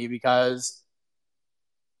telling me, because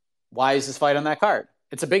why is this fight on that card?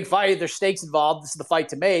 It's a big fight. There's stakes involved. This is the fight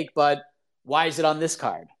to make, but why is it on this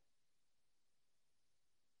card?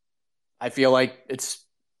 I feel like it's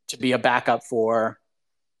to be a backup for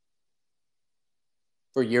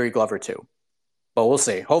for Yuri Glover too. But we'll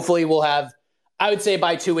see. Hopefully we'll have, I would say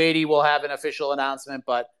by 280 we'll have an official announcement.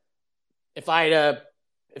 But if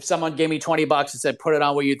someone gave me $20 and said put it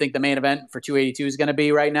on what you think the main event for 282 is going to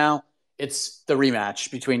be right now, it's the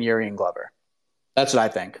rematch between Yuri and Glover. That's what I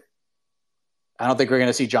think. I don't think we're going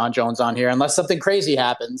to see John Jones on here unless something crazy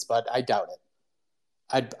happens, but I doubt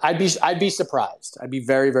it. I'd be surprised. I'd be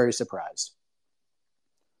very, very surprised.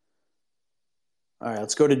 All right,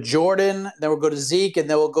 let's go to Jordan. Then we'll go to Zeke, and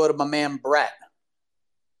then we'll go to my man Brett.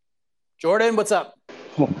 Jordan, what's up?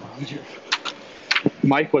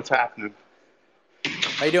 Mike, what's happening?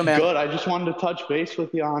 How you doing, man? Good. I just wanted to touch base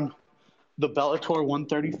with you on the Bellator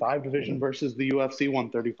 135 division versus the UFC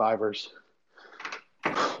 135ers.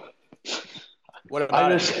 What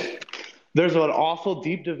about it? There's an awful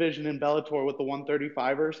deep division in Bellator with the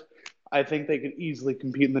 135ers. I think they could easily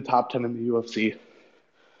compete in the top 10 in the UFC.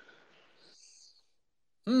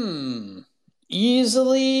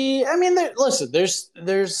 Easily. I mean, listen, there's.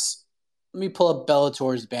 Let me pull up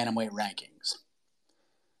Bellator's bantamweight rankings.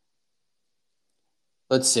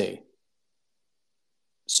 Let's see.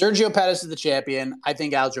 Sergio Pettis is the champion. I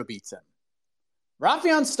think Aljo beats him.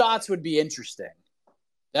 Rafion Stotts would be interesting.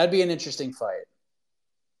 That'd be an interesting fight.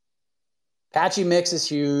 Patchy Mix is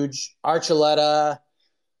huge. Archuleta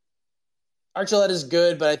is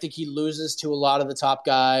good, but I think he loses to a lot of the top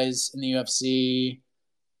guys in the UFC.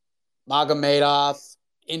 Magomedov,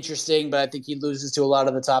 interesting, but I think he loses to a lot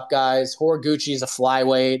of the top guys. Horiguchi is a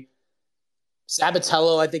flyweight.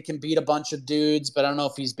 Sabatello, I think, can beat a bunch of dudes, but I don't know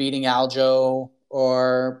if he's beating Aljo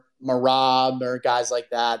or Marab or guys like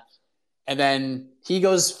that. And then he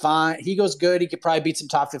goes fine. He goes good. He could probably beat some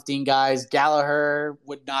top 15 guys. Gallagher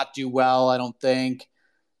would not do well, I don't think.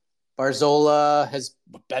 Barzola has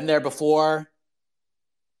been there before.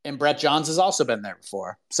 And Brett Johns has also been there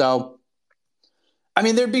before. So, I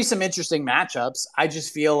mean, there'd be some interesting matchups. I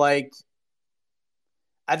just feel like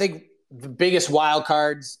I think the biggest wild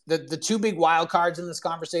cards, the two big wild cards in this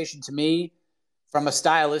conversation to me, from a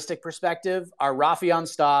stylistic perspective, are Rafion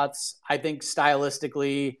Stotts. I think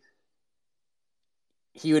stylistically,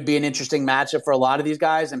 he would be an interesting matchup for a lot of these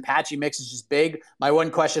guys. And Patchy Mix is just big. My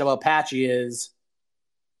one question about Patchy is,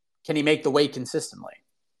 can he make the weight consistently?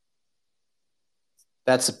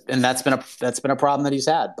 That's been a problem that he's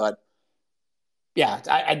had. But yeah,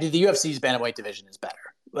 the UFC's bantamweight division is better.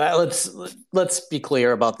 Let's be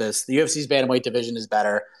clear about this. The UFC's bantamweight division is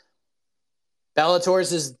better.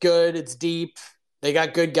 Bellator's is good. It's deep. They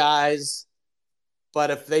got good guys.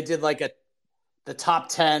 But if they did like the top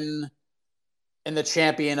 10 and the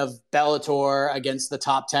champion of Bellator against the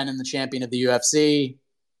top 10 and the champion of the UFC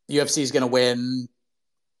is going to win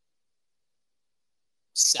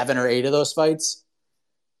 7 or 8 of those fights,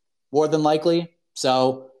 more than likely.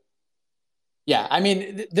 So, yeah, I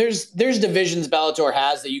mean, there's divisions Bellator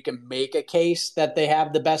has that you can make a case that they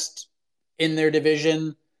have the best in their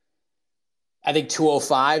division. I think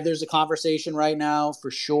 205, there's a conversation right now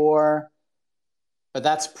for sure. But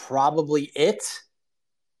that's probably it.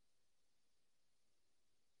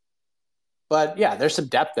 But, yeah, there's some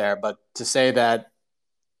depth there. But to say that,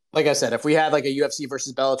 like I said, if we had like a UFC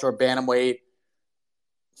versus Bellator bantamweight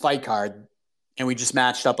fight card and we just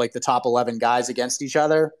matched up like the top 11 guys against each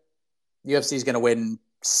other, the UFC is going to win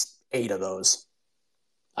 8 of those,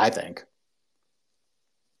 I think.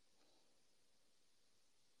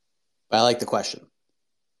 But I like the question.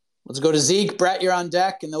 Let's go to Zeke. Brett, you're on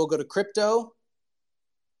deck, and then we'll go to Crypto.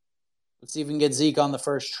 Let's see if we can get Zeke on the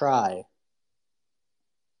first try.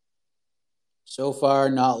 So far,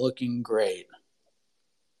 not looking great.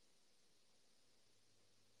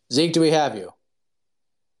 Zeke, do we have you?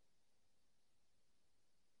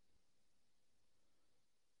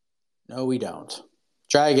 No, we don't.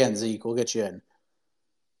 Try again, Zeke. We'll get you in.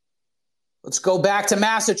 Let's go back to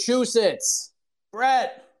Massachusetts.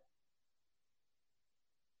 Brett.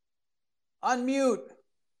 Unmute.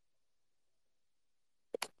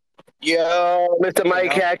 Yo, Mr.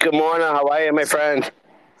 Mike Hack, good morning. How are you, my friend?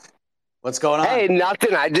 What's going on? Hey,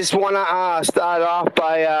 nothing. I just want to start off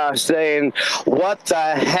by saying, what the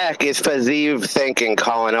heck is Khabib thinking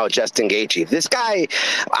calling out Justin Gaethje? This guy,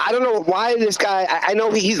 I don't know why this guy, I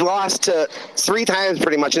know he's lost to 3 times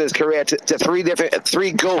pretty much in his career to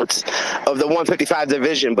 3 GOATs of the 155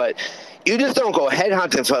 division, but you just don't go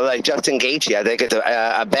headhunting for like Justin Gaethje. I think it's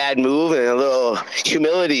a bad move, and a little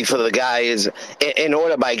humility for the guy is in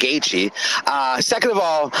order by Gaethje. Second of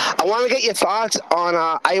all, I want to get your thoughts on.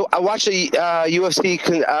 I watched a UFC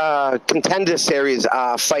Contender Series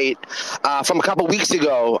fight from a couple weeks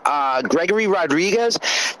ago. Gregory Rodriguez,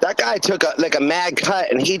 that guy took a mad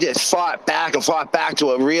cut, and he just fought back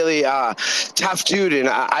to a really tough dude. And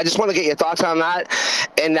I just want to get your thoughts on that.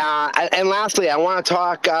 And lastly, I want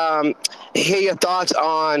to hear your thoughts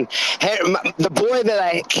on the boy that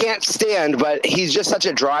I can't stand, but he's just such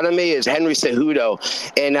a draw to me, is Henry Cejudo.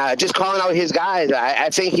 And just calling out his guys, I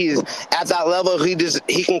think he's at that level.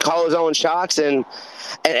 He can call his own shots, and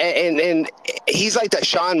he's like the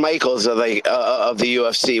Shawn Michaels of the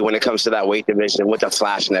UFC when it comes to that weight division with the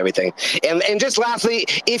flash and everything. And just lastly,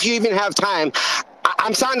 if you even have time,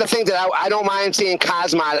 I'm starting to think that I don't mind seeing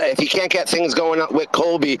Cosma, if he can't get things going with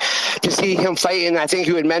Colby, to see him fighting. I think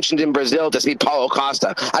you had mentioned in Brazil to see Paulo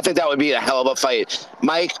Costa. I think that would be a hell of a fight.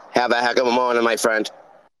 Mike, have a heck of a morning, my friend.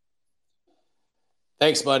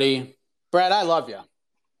 Thanks, buddy. Brad, I love you.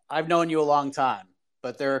 I've known you a long time,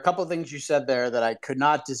 but there are a couple of things you said there that I could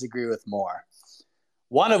not disagree with more.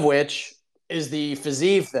 One of which is the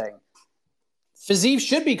Fiziev thing. Fiziev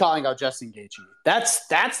should be calling out Justin Gaethje.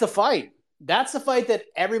 That's the fight. That's the fight that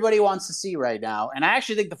everybody wants to see right now. And I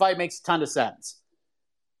actually think the fight makes a ton of sense.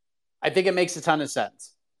 I think it makes a ton of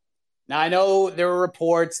sense. Now, I know there were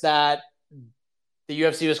reports that the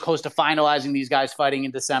UFC was close to finalizing these guys fighting in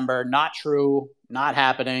December. Not true. Not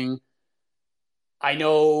happening. I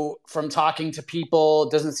know from talking to people,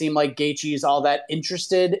 it doesn't seem like Gaethje is all that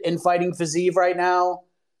interested in fighting Fiziev right now,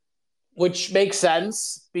 which makes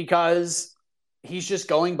sense because he's just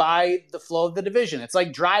going by the flow of the division. It's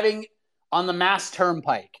like driving on the Mass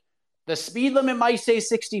Turnpike. The speed limit might say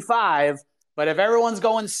 65, but if everyone's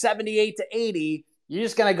going 78 to 80, you're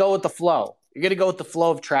just going to go with the flow. You're going to go with the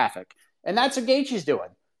flow of traffic. And that's what Gaethje's doing.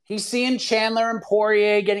 He's seeing Chandler and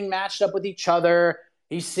Poirier getting matched up with each other.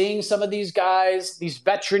 He's seeing some of these guys, these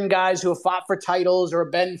veteran guys who have fought for titles or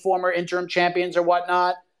have been former interim champions or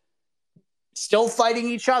whatnot, still fighting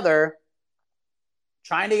each other,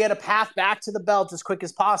 trying to get a path back to the belt as quick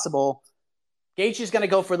as possible. Gaethje's going to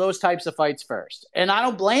go for those types of fights first. And I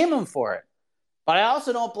don't blame him for it. But I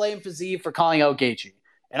also don't blame Fiziev for calling out Gaethje.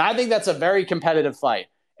 And I think that's a very competitive fight.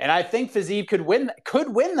 And I think Fiziev could win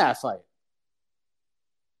that fight.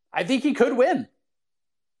 I think he could win.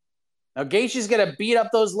 Now, Gaethje's going to beat up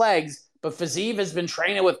those legs, but Fiziev has been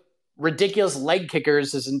training with ridiculous leg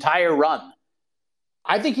kickers his entire run.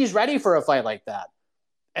 I think he's ready for a fight like that.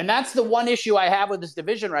 And that's the one issue I have with this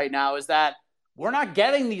division right now, is that we're not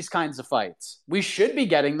getting these kinds of fights. We should be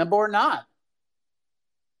getting them, but we're not.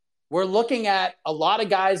 We're looking at a lot of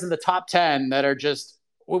guys in the top 10 that are just,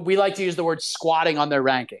 we like to use the word squatting on their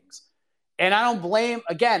rankings. And I don't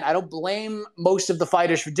blame most of the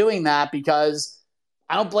fighters for doing that, because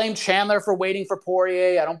I don't blame Chandler for waiting for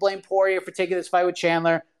Poirier. I don't blame Poirier for taking this fight with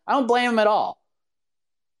Chandler. I don't blame him at all.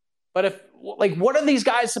 But what are these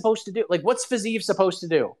guys supposed to do? What's Fiziev supposed to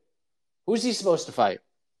do? Who's he supposed to fight?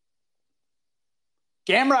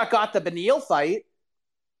 Gamrot got the Beneil fight,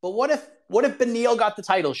 but what if Beneil got the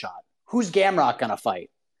title shot? Who's Gamrot going to fight?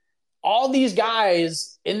 All these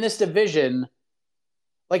guys in this division,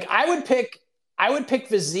 I would pick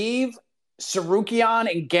Fiziev,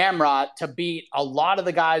 Sarukian, and Gamrot to beat a lot of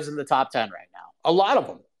the guys in the top 10 right now. A lot of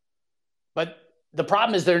them. But the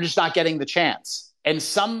problem is they're just not getting the chance. And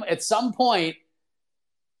at some point,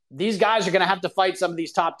 these guys are going to have to fight some of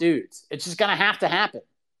these top dudes. It's just going to have to happen.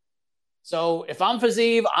 So if I'm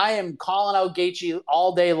Fiziev, I am calling out Gaethje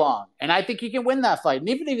all day long. And I think he can win that fight. And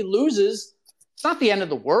even if he loses, it's not the end of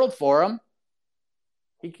the world for him.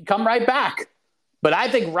 He can come right back. But I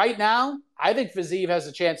think right now, Fiziev has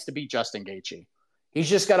a chance to beat Justin Gaethje. He's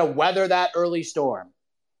just got to weather that early storm.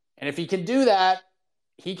 And if he can do that,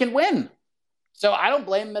 he can win. So I don't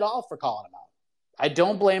blame him at all for calling him out. I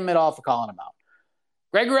don't blame him at all for calling him out.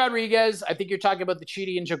 Gregory Rodriguez, I think you're talking about the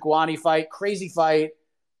Chidi and Njokuani fight. Crazy fight.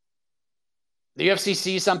 The UFC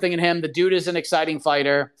sees something in him. The dude is an exciting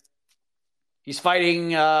fighter. He's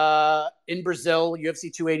fighting in Brazil,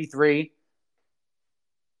 UFC 283,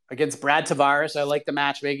 against Brad Tavares. I like the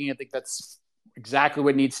matchmaking. I think that's exactly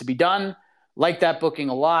what needs to be done. Like that booking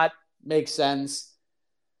a lot. Makes sense.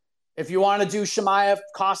 If you want to do Chimaev,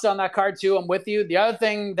 Costa on that card too, I'm with you. The other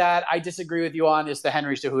thing that I disagree with you on is the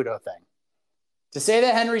Henry Cejudo thing. To say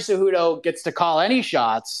that Henry Cejudo gets to call any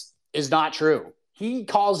shots is not true. He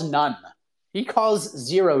calls none. He calls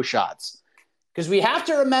 0 shots. Because we have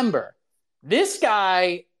to remember, this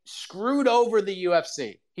guy screwed over the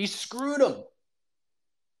UFC. He screwed them.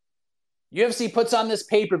 UFC puts on this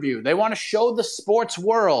pay-per-view. They want to show the sports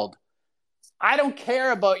world, I don't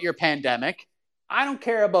care about your pandemic. I don't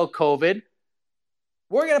care about COVID.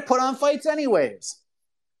 We're going to put on fights anyways.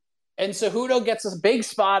 And Cejudo gets a big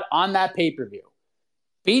spot on that pay-per-view.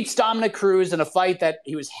 Beats Dominic Cruz in a fight that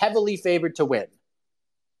he was heavily favored to win.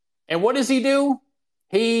 And what does he do?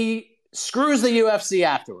 He screws the UFC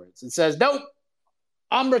afterwards and says, nope,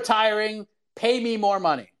 I'm retiring. Pay me more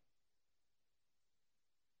money.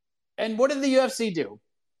 And what did the UFC do?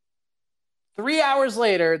 3 hours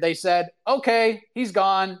later, they said, okay, he's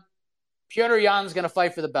gone. Petr Yan's going to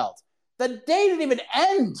fight for the belt. The day didn't even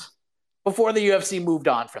end before the UFC moved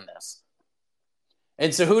on from this.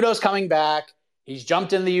 And Cejudo's coming back. He's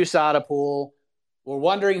jumped in the USADA pool. We're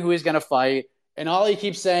wondering who he's going to fight. And all he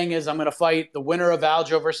keeps saying is, I'm going to fight the winner of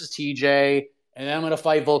Aljo versus TJ, and then I'm going to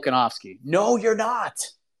fight Volkanovski. No, you're not.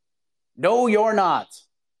 No, you're not.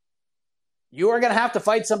 You are going to have to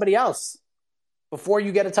fight somebody else before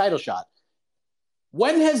you get a title shot.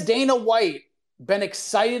 When has Dana White been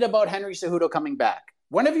excited about Henry Cejudo coming back?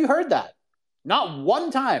 When have you heard that? Not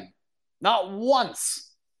one time. Not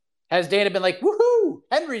once has Dana been like, woohoo,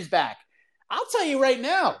 Henry's back. I'll tell you right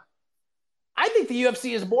now, I think the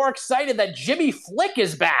UFC is more excited that Jimmy Flick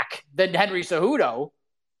is back than Henry Cejudo.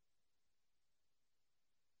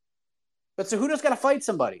 But Cejudo's got to fight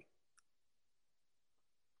somebody.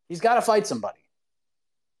 He's got to fight somebody.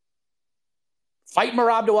 Fight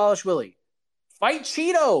Merab Dvalishvili. Fight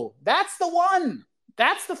Cheeto. That's the one.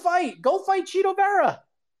 That's the fight. Go fight Cheeto Vera.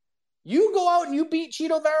 You go out and you beat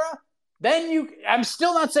Cheeto Vera, then I'm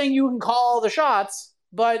still not saying you can call all the shots,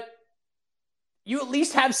 but you at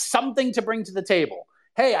least have something to bring to the table.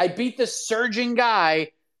 Hey, I beat this surging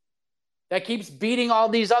guy that keeps beating all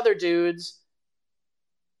these other dudes.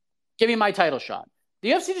 Give me my title shot.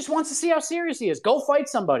 The UFC just wants to see how serious he is. Go fight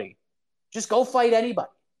somebody. Just go fight anybody.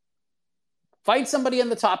 Fight somebody in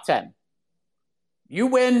the top 10. You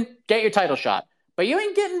win, get your title shot. But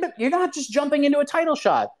you're not just jumping into a title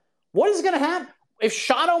shot. What is going to happen? If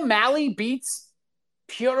Sean O'Malley beats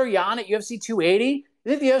Petr Yan at UFC 280, you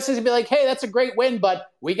think the UFC is going to be like, hey, that's a great win, but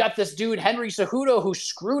we got this dude, Henry Cejudo, who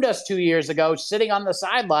screwed us 2 years ago, sitting on the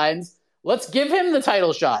sidelines. Let's give him the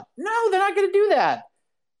title shot. No, they're not going to do that.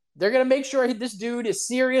 They're going to make sure this dude is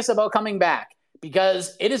serious about coming back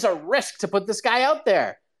because it is a risk to put this guy out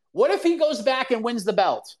there. What if he goes back and wins the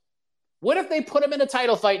belt? What if they put him in a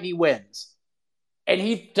title fight and he wins? And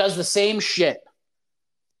he does the same shit.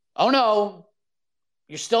 Oh, no,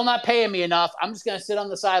 you're still not paying me enough. I'm just going to sit on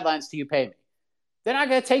the sidelines till you pay me. They're not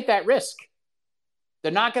going to take that risk.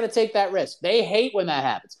 They're not going to take that risk. They hate when that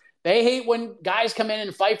happens. They hate when guys come in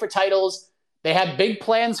and fight for titles. They have big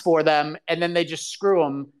plans for them, and then they just screw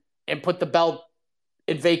them and put the belt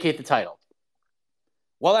and vacate the title.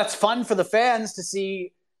 Well, that's fun for the fans to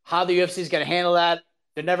see how the UFC is going to handle that.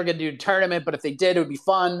 They're never going to do a tournament, but if they did, it would be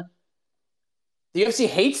fun. The UFC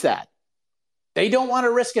hates that. They don't want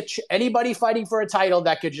to risk anybody fighting for a title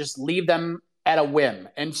that could just leave them at a whim.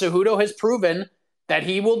 And Cejudo has proven that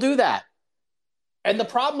he will do that. And the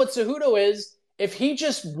problem with Cejudo is if he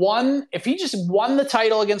just won the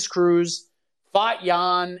title against Cruz, fought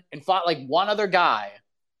Yan, and fought like one other guy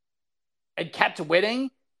and kept winning,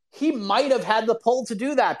 he might have had the pull to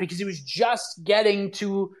do that because he was just getting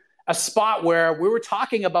to a spot where we were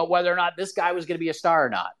talking about whether or not this guy was going to be a star or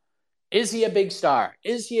not. Is he a big star?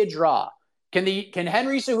 Is he a draw? Can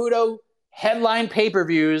Henry Cejudo headline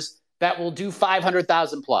pay-per-views that will do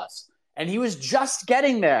 500,000 plus? And he was just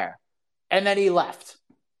getting there. And then he left.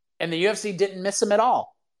 And the UFC didn't miss him at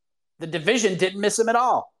all. The division didn't miss him at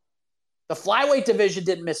all. The flyweight division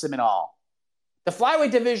didn't miss him at all. The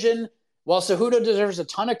flyweight division, while Cejudo deserves a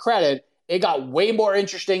ton of credit, it got way more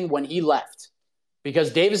interesting when he left.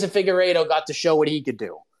 Because Davis and Figueiredo got to show what he could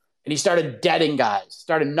do. And he started deading guys,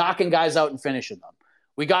 started knocking guys out and finishing them.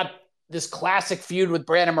 We got this classic feud with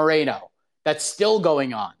Brandon Moreno that's still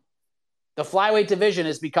going on. The flyweight division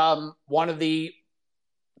has become one of the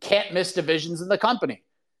can't-miss divisions in the company.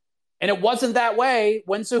 And it wasn't that way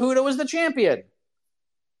when Cejudo was the champion.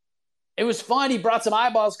 It was fun. He brought some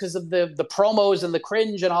eyeballs because of the promos and the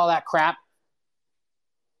cringe and all that crap.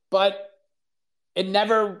 But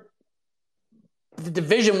the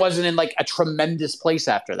division wasn't in like a tremendous place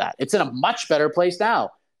after that. It's in a much better place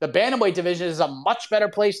now. The bantamweight division is a much better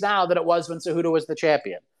place now than it was when Cejudo was the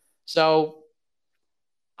champion. So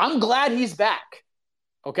I'm glad he's back.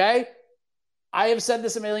 Okay? I have said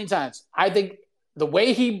this a million times. I think the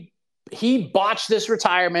way he botched this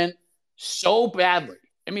retirement so badly.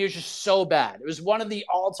 I mean, it was just so bad. It was one of the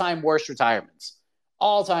all-time worst retirements.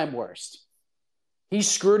 All-time worst. He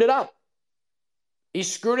screwed it up. He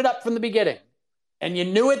screwed it up from the beginning. And you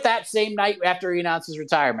knew it that same night after he announced his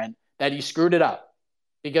retirement that he screwed it up.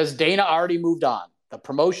 Because Dana already moved on. The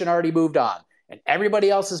promotion already moved on. And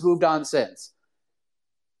everybody else has moved on since.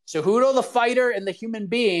 Cejudo, the fighter, and the human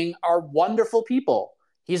being are wonderful people.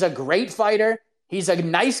 He's a great fighter. He's a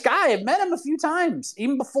nice guy. I've met him a few times,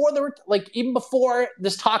 even before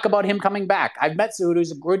this talk about him coming back. I've met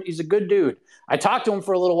Cejudo. He's a good dude. I talked to him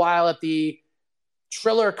for a little while at the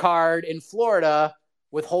Triller card in Florida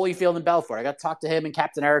with Holyfield and Belfort. I got to talk to him and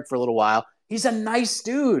Captain Eric for a little while. He's a nice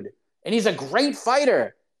dude, and he's a great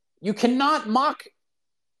fighter. You cannot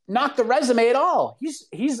knock the resume at all.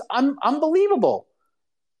 He's unbelievable.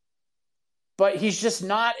 But he's just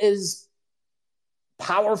not as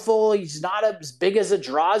powerful. He's not as big as a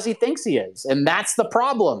draw as he thinks he is. And that's the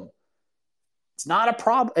problem. It's not a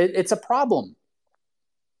problem. It's a problem.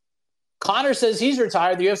 Conor says he's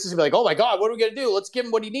retired. The UFC's going to be like, oh my God, what are we going to do? Let's give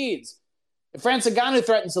him what he needs. If Francis Ngannou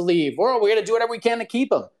threatens to leave, we're going to do whatever we can to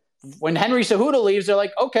keep him. When Henry Cejudo leaves, they're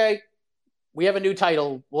like, okay, we have a new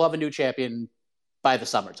title. We'll have a new champion by the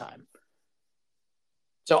summertime.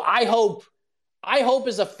 So I hope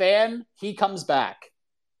as a fan, he comes back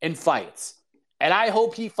and fights. And I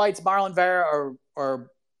hope he fights Marlon Vera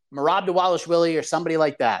or Merab Dvalishvili or somebody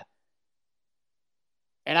like that.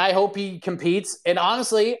 And I hope he competes. And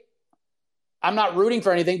honestly, I'm not rooting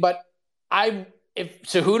for anything, but if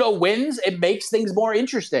Cejudo wins, it makes things more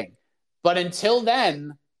interesting. But until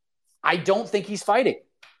then, I don't think he's fighting.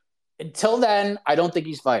 Until then, I don't think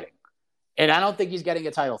he's fighting. And I don't think he's getting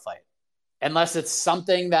a title fight. Unless it's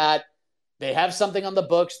something that they have something on the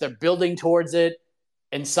books, they're building towards it,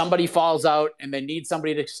 and somebody falls out and they need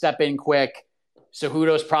somebody to step in quick.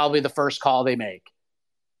 Cejudo's probably the first call they make.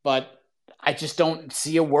 But I just don't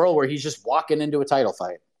see a world where he's just walking into a title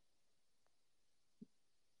fight.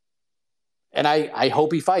 And I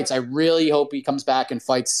hope he fights. I really hope he comes back and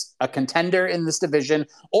fights a contender in this division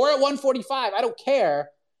or at 145. I don't care.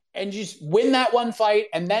 And just win that one fight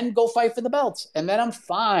and then go fight for the belts. And then I'm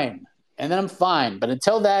fine. But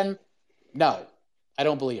until then, no, I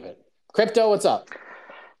don't believe it. Crypto, what's up?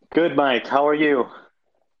 Good, Mike. How are you?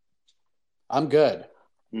 I'm good.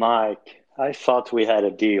 Mike, I thought we had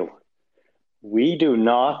a deal. We do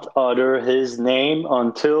not utter his name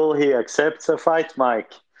until he accepts a fight,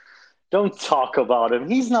 Mike. Don't talk about him.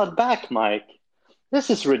 He's not back, Mike. This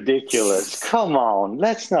is ridiculous. Come on.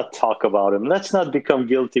 Let's not talk about him. Let's not become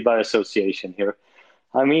guilty by association here.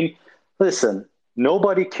 I mean, listen,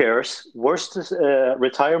 nobody cares. Worst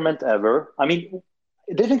retirement ever. I mean,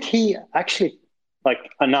 didn't he actually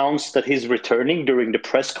announce that he's returning during the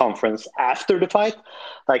press conference after the fight?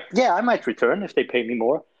 Yeah, I might return if they pay me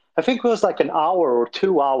more. I think it was an hour or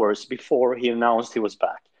 2 hours before he announced he was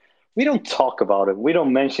back. We don't talk about him. We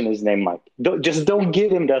don't mention his name, Mike. Don't give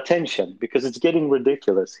him the attention because it's getting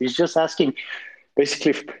ridiculous. He's just asking,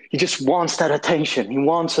 basically, he just wants that attention. He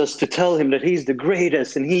wants us to tell him that he's the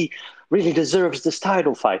greatest and he really deserves this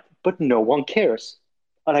title fight. But no one cares.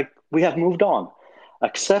 We have moved on.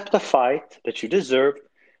 Accept the fight that you deserve.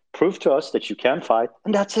 Prove to us that you can fight.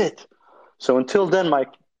 And that's it. So until then,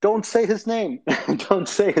 Mike, don't say his name. Don't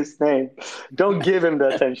say his name. Don't give him the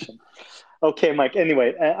attention. Okay, Mike.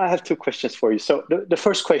 Anyway, I have two questions for you. So the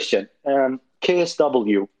first question,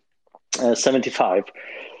 KSW 75.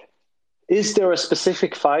 Is there a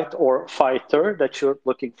specific fight or fighter that you're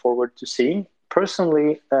looking forward to seeing?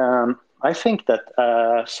 Personally, I think that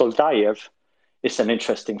Soldayev is an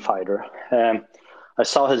interesting fighter. I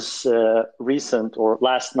saw his recent or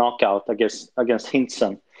last knockout against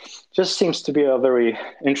Hintson. Just seems to be a very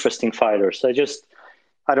interesting fighter. So I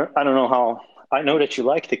don't know how. I know that you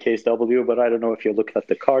like the KSW, but I don't know if you looked at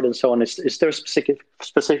the card and so on. Is there a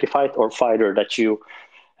specific fight or fighter that you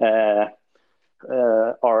are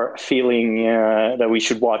feeling that we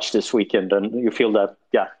should watch this weekend and you feel that,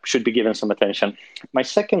 should be given some attention? My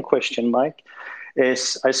second question, Mike,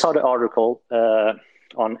 is I saw the article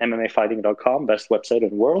on MMAfighting.com, best website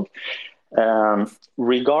in the world,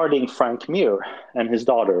 regarding Frank Mir and his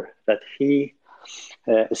daughter, that he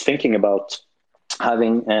is thinking about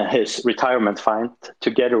having his retirement fight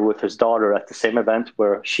together with his daughter at the same event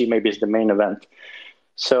where she maybe is the main event.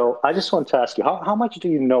 So I just want to ask you, how much do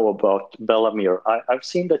you know about Bella Mir? I've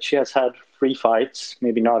seen that she has had 3 fights,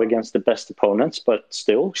 maybe not against the best opponents, but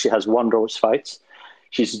still she has won those fights.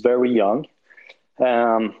 She's very young.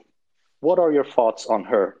 What are your thoughts on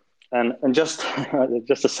her? And just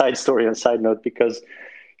a side story and side note, because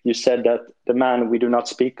you said that the man we do not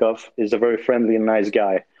speak of is a very friendly and nice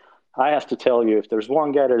guy. I have to tell you, if there's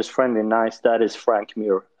one guy that is friendly and nice, that is Frank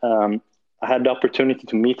Mir. I had the opportunity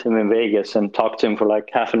to meet him in Vegas and talk to him for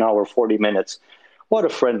half an hour, 40 minutes. What a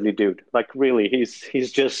friendly dude. Really,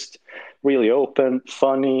 he's just really open,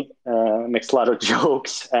 funny, makes a lot of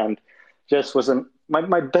jokes, and just was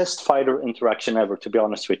my best fighter interaction ever, to be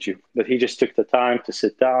honest with you. But he just took the time to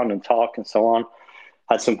sit down and talk and so on.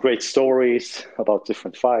 had some great stories about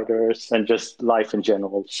different fighters and just life in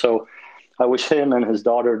general. So I wish him and his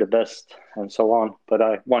daughter the best and so on. But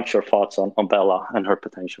I want your thoughts on Bella and her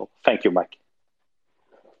potential. Thank you, Mike.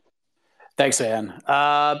 Thanks, man.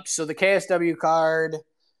 So the KSW card,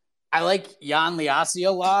 I like Jan Liassi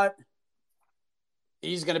a lot.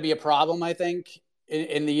 He's going to be a problem, I think,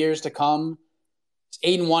 in the years to come.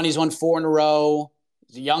 He's 8-1. He's won 4 in a row.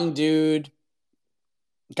 He's a young dude.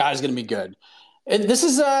 Guy's going to be good. This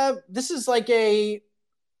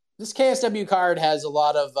KSW card has a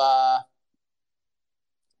lot of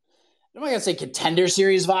I'm not going to say contender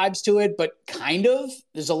series vibes to it, but kind of.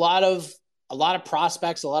 There's a lot of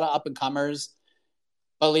prospects, a lot of up and comers.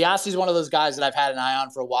 But Liassi's one of those guys that I've had an eye on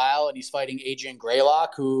for a while, and he's fighting Adrian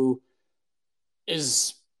Graylock, who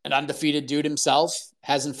is an undefeated dude himself,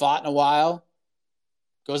 hasn't fought in a while,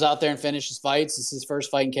 goes out there and finishes fights. This is his first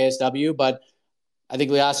fight in KSW, but I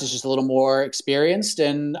think Liassi's just a little more experienced,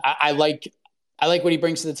 and I like what he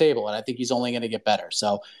brings to the table, and I think he's only going to get better.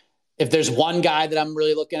 So if there's one guy that I'm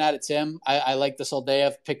really looking at, it's him. I like the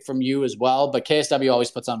Soldayev pick from you as well, but KSW always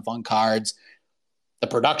puts on fun cards. The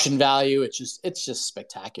production value, it's just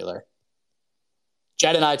spectacular.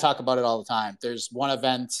 Jed and I talk about it all the time. There's one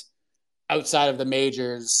event outside of the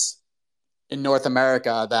majors in North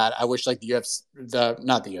America that I wish like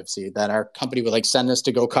that our company would like send us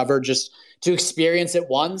to go cover just to experience it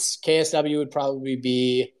once. KSW would probably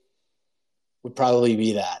be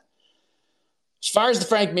that. As far as the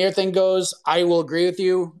Frank Mir thing goes, I will agree with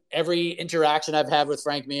you. Every interaction I've had with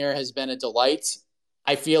Frank Mir has been a delight.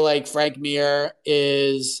 I feel like Frank Mir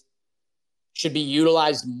should be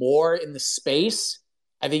utilized more in the space.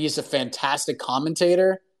 I think he's a fantastic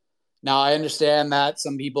commentator. Now, I understand that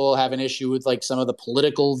some people have an issue with like some of the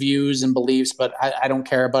political views and beliefs, but I don't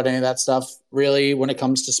care about any of that stuff really when it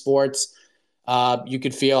comes to sports. You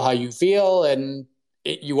could feel how you feel, and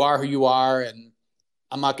you are who you are, and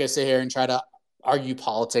I'm not going to sit here and try to argue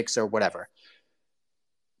politics or whatever.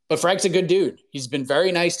 But Frank's a good dude. He's been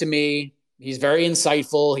very nice to me. He's very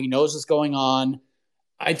insightful. He knows what's going on.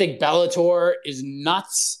 I think Bellator is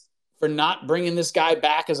nuts for not bringing this guy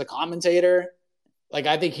back as a commentator. Like,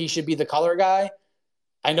 I think he should be the color guy.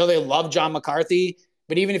 I know they love John McCarthy,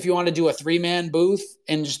 but even if you want to do a 3-man booth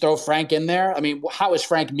and just throw Frank in there, I mean, how is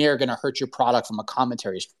Frank Mir going to hurt your product from a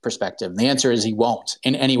commentary perspective? And the answer is he won't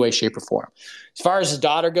in any way, shape, or form. As far as his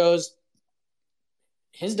daughter goes,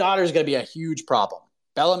 his daughter is going to be a huge problem.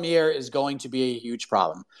 Bella Mir is going to be a huge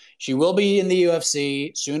problem. She will be in the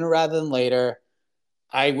UFC sooner rather than later.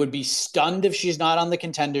 I would be stunned if she's not on the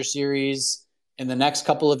Contender Series in the next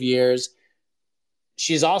couple of years.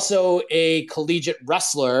 She's also a collegiate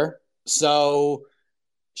wrestler, so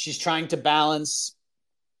she's trying to balance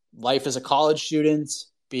life as a college student,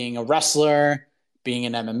 being a wrestler, being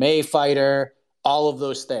an MMA fighter, all of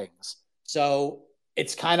those things. So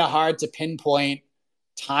it's kind of hard to pinpoint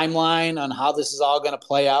timeline on how this is all going to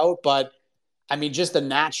play out, but I mean, just the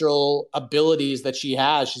natural abilities that she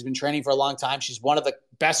has. She's been training for a long time. She's one of the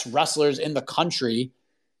best wrestlers in the country.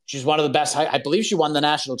 She's one of the best. I believe she won the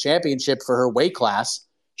national championship for her weight class.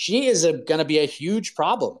 She is going to be a huge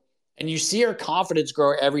problem. And you see her confidence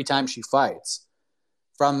grow every time she fights.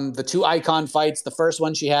 From the 2 icon fights, the first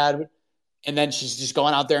one she had, and then she's just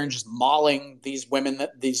going out there and just mauling these women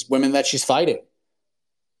that she's fighting.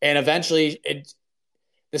 And eventually,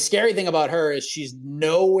 the scary thing about her is she's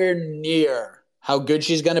nowhere near how good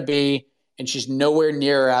she's going to be, and she's nowhere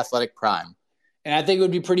near her athletic prime. And I think it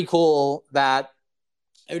would be pretty cool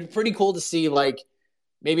to see, like,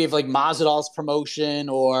 maybe if like Masvidal's promotion,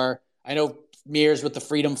 or I know Mir's with the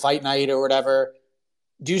Freedom Fight Night or whatever,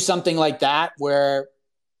 do something like that where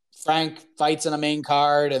Frank fights in a main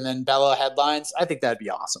card and then Bella headlines. I think that'd be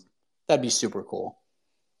awesome. That'd be super cool.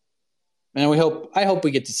 And I hope we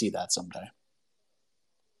get to see that someday.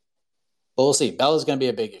 But we'll see. Bella's going to be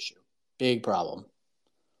a big issue. Big problem.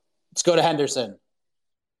 Let's go to Henderson.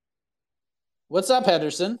 What's up,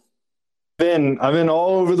 Henderson? I've been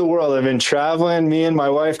all over the world. I've been traveling. Me and my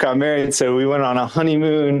wife got married, so we went on a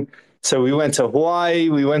honeymoon. So we went to Hawaii,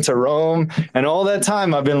 we went to Rome, and all that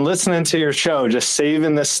time I've been listening to your show, just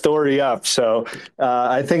saving this story up. So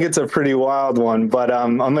I think it's a pretty wild one, but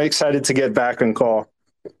I'm excited to get back and call.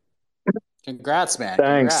 Congrats, man.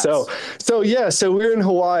 Thanks. Congrats. So we're in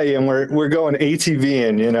Hawaii and we're going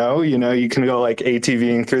ATVing, you can go like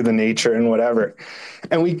ATVing through the nature and whatever.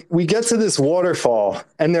 And we get to this waterfall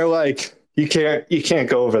and they're like, you can't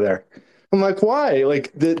go over there. I'm like, why? Like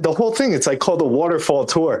the whole thing, it's like called the waterfall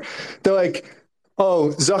tour. They're like,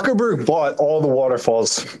 oh, Zuckerberg bought all the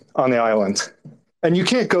waterfalls on the island. And you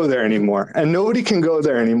can't go there anymore. And nobody can go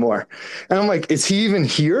there anymore. And I'm like, is he even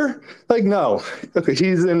here? Like, no. Okay,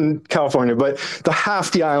 he's in California, but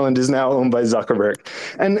half the island is now owned by Zuckerberg.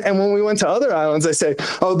 And when we went to other islands, I say,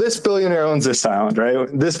 oh, this billionaire owns this island, right?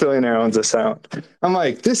 This billionaire owns this island. I'm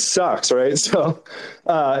like, this sucks, right? So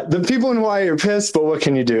the people in Hawaii are pissed, but what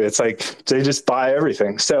can you do? It's like they just buy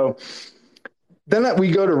everything. So then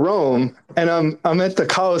we go to Rome, and I'm at the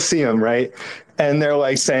Colosseum, right? And they're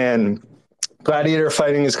like saying, gladiator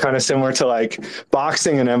fighting is kind of similar to like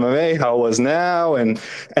boxing and MMA, how it was now. And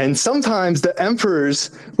sometimes the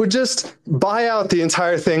emperors would just buy out the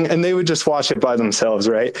entire thing and they would just watch it by themselves,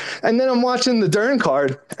 right? And then I'm watching the Dern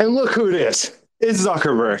card and look who it is. It's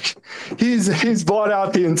Zuckerberg. He's bought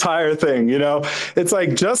out the entire thing, you know? It's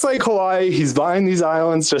like, just like Hawaii, he's buying these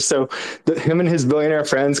islands just so that him and his billionaire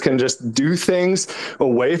friends can just do things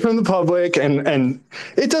away from the public. And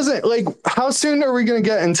it doesn't, like, how soon are we going to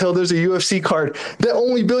get until there's a UFC card that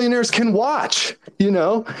only billionaires can watch, you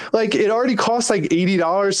know? Like, it already costs like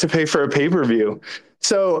 $80 to pay for a pay-per-view.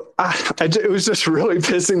 So it was just really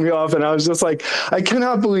pissing me off. And I was just like, I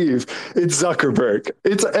cannot believe it's Zuckerberg.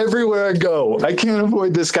 It's everywhere I go. I can't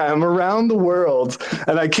avoid this guy. I'm around the world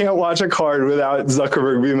and I can't watch a card without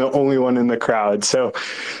Zuckerberg being the only one in the crowd. So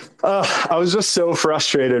I was just so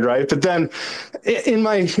frustrated, right? But then in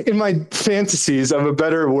my fantasies of a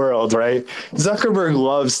better world, right? Zuckerberg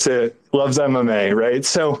loves MMA, right?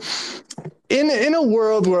 So in a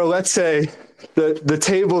world where, let's say, the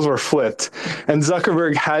tables were flipped and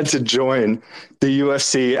Zuckerberg had to join the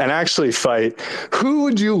UFC and actually fight, who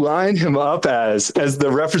would you line him up as the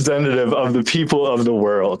representative of the people of the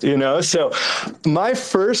world, you know? So my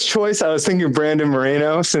first choice, I was thinking Brandon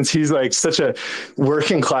Moreno, since he's like such a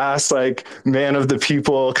working class, like man of the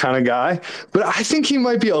people kind of guy, but I think he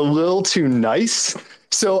might be a little too nice.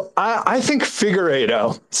 So I think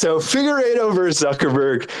Figueiredo. So Figueiredo versus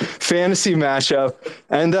Zuckerberg, fantasy matchup.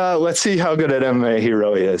 And let's see how good at MMA he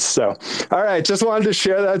really is. So, all right, just wanted to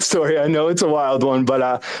share that story. I know it's a wild one,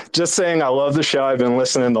 but just saying I love the show. I've been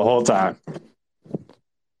listening the whole time.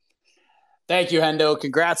 Thank you, Hendo.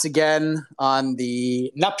 Congrats again on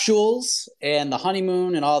the nuptials and the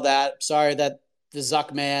honeymoon and all that. Sorry that the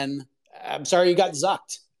Zuck man, I'm sorry you got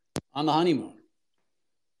zucked on the honeymoon.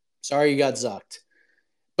 Sorry you got zucked.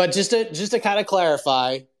 But just to kind of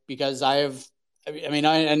clarify, because I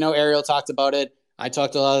know Ariel talked about it. I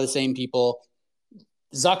talked to a lot of the same people.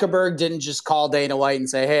 Zuckerberg didn't just call Dana White and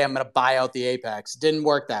say, hey, I'm going to buy out the Apex. Didn't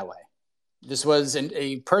work that way. This was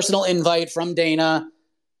a personal invite from Dana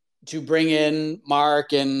to bring in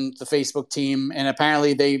Mark and the Facebook team. And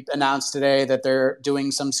apparently they announced today that they're doing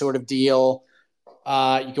some sort of deal.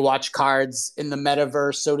 You can watch cards in the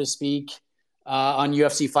metaverse, so to speak, on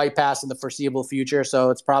UFC Fight Pass in the foreseeable future.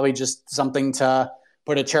 So it's probably just something to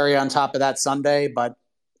put a cherry on top of that Sunday. But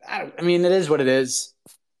I mean, it is what it is.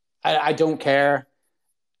 I don't care.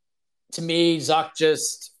 To me, Zuck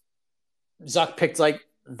picked like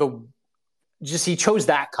he chose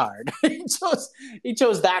that card. he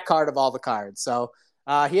chose that card of all the cards. So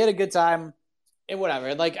he had a good time and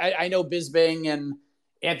whatever. Like I know Bisping and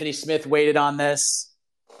Anthony Smith waited on this,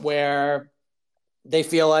 where they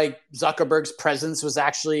feel like Zuckerberg's presence was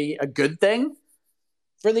actually a good thing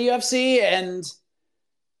for the UFC. And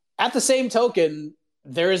at the same token,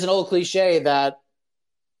 there is an old cliche that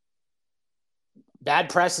bad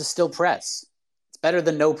press is still press. It's better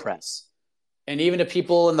than no press. And even if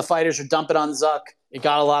people and the fighters are dumping on Zuck, it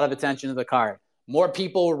got a lot of attention to the card. More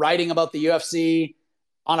people writing about the UFC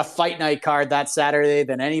on a fight night card that Saturday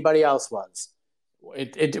than anybody else was.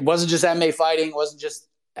 It wasn't just MMA fighting. It wasn't just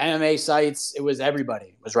MMA sites. It was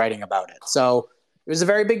everybody was writing about it. So it was a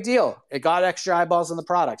very big deal. It got extra eyeballs on the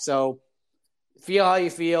product. So feel how you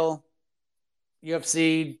feel.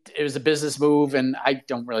 UFC, it was a business move, and I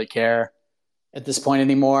don't really care at this point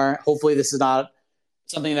anymore. Hopefully this is not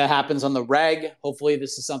something that happens on the reg. Hopefully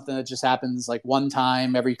this is something that just happens like one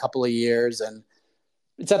time every couple of years, and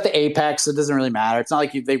it's at the Apex. So it doesn't really matter. It's not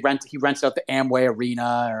like he rented out the Amway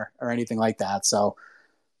Arena or anything like that. So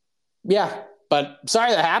yeah. But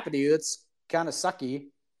sorry that happened to you. It's kind of sucky.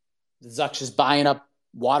 Zuck's just buying up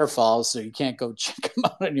waterfalls so you can't go check them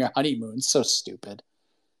out on your honeymoon. It's so stupid.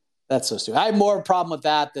 That's so stupid. I have more problem with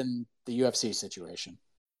that than the UFC situation.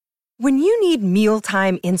 When you need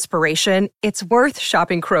mealtime inspiration, it's worth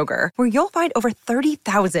shopping Kroger, where you'll find over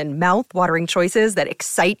 30,000 mouth-watering choices that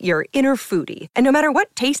excite your inner foodie. And no matter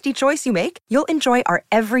what tasty choice you make, you'll enjoy our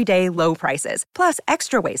everyday low prices, plus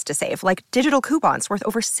extra ways to save, like digital coupons worth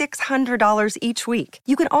over $600 each week.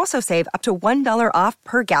 You can also save up to $1 off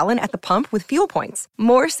per gallon at the pump with fuel points.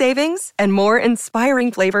 More savings and more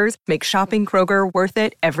inspiring flavors make shopping Kroger worth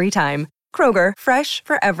it every time. Kroger, fresh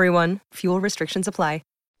for everyone. Fuel restrictions apply.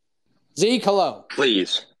 Zeke, hello.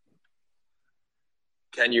 Please.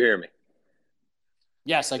 Can you hear me?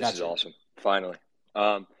 Yes, I got you. This is awesome. Finally.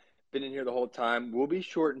 Been in here the whole time. We'll be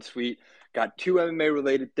short and sweet. Got two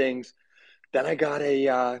MMA-related things. Then I got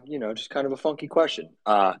a, just kind of a funky question.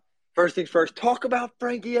 First things first, talk about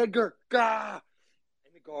Frankie Edgar. Gah!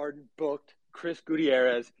 In the Garden, booked. Chris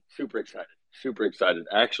Gutierrez. Super excited. Super excited.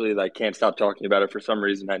 Actually, I can't stop talking about it for some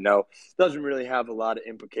reason. I know it doesn't really have a lot of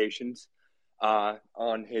implications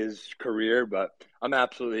on his career, but I'm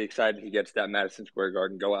absolutely excited he gets that Madison Square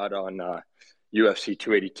Garden go out on UFC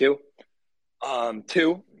 282.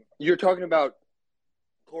 Two, you're talking about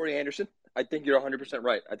Corey Anderson. I think you're 100%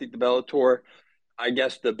 right. I think the Bellator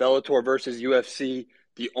versus UFC,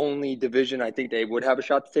 the only division I think they would have a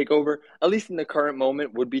shot to take over, at least in the current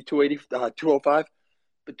moment, would be 205.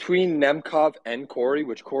 Between Nemkov and Corey,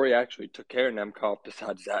 which Corey actually took care of Nemkov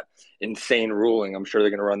besides that insane ruling. I'm sure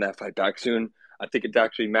they're going to run that fight back soon. I think it's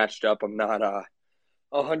actually matched up. I'm not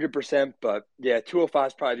 100%, but yeah, 205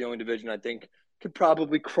 is probably the only division I think could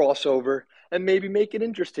probably cross over and maybe make it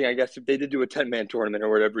interesting, I guess, if they did do a 10-man tournament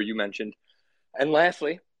or whatever you mentioned. And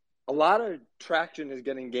lastly, a lot of traction is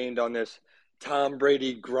getting gained on this Tom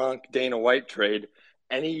Brady, Gronk, Dana White trade.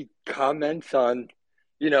 Any comments on,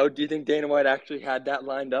 do you think Dana White actually had that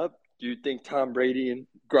lined up? Do you think Tom Brady and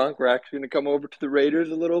Gronk were actually going to come over to the Raiders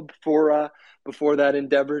a little before that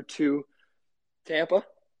endeavor to Tampa? All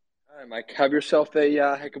right, Mike, have yourself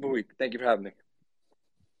a heck of a week. Thank you for having me.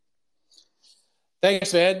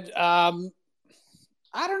 Thanks, man. I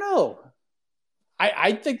don't know.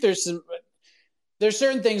 I think there's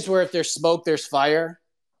certain things where if there's smoke, there's fire.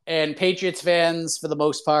 And Patriots fans, for the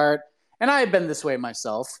most part, and I have been this way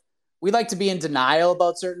myself, we like to be in denial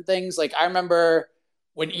about certain things. Like I remember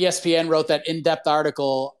when ESPN wrote that in-depth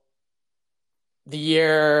article the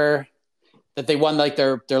year that they won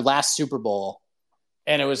their last Super Bowl.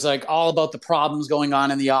 And it was all about the problems going on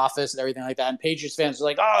in the office and everything like that. And Patriots fans were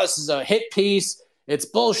like, oh, this is a hit piece. It's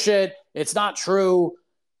bullshit. It's not true.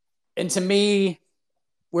 And to me,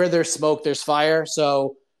 where there's smoke, there's fire.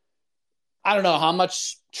 So I don't know how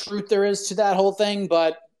much truth there is to that whole thing,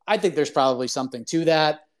 but I think there's probably something to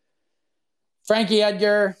that. Frankie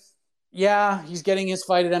Edgar, yeah, he's getting his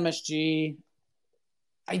fight at MSG.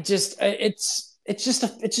 It's just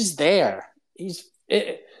there.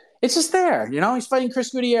 It's just there. He's fighting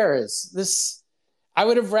Chris Gutierrez. I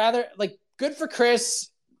would have rather, good for Chris.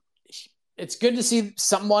 It's good to see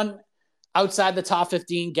someone outside the top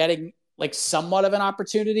 15 getting somewhat of an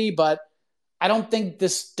opportunity, but I don't think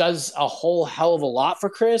this does a whole hell of a lot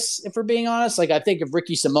for Chris, if we're being honest. I think if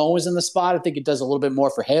Ricky Simone was in the spot, I think it does a little bit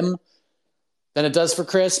more for him than it does for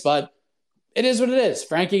Chris, but it is what it is.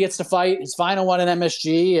 Frankie gets to fight his final one in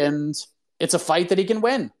MSG, and it's a fight that he can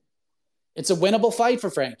win. It's a winnable fight for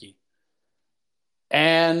Frankie.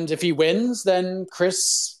 And if he wins, then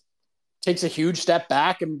Chris takes a huge step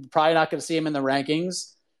back and probably not going to see him in the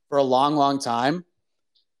rankings for a long, long time.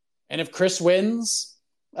 And if Chris wins,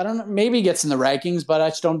 I don't know, maybe he gets in the rankings, but I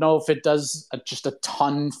just don't know if it does just a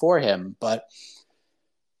ton for him. But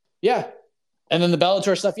yeah. And then the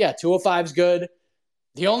Bellator stuff, yeah, 205 is good.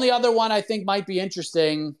 The only other one I think might be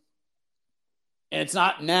interesting, and it's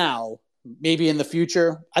not now, maybe in the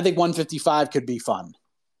future, I think 155 could be fun.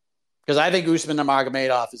 Because I think Usman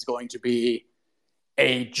Nurmagomedov is going to be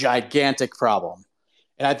a gigantic problem.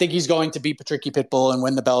 And I think he's going to beat Patricky Pitbull and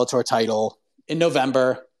win the Bellator title in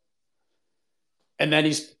November. And then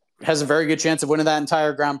he has a very good chance of winning that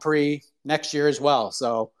entire Grand Prix next year as well.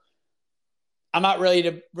 So I'm not ready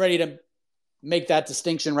to make that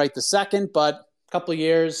distinction right this second, but a couple of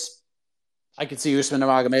years, I could see Usman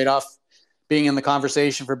Nurmagomedov being in the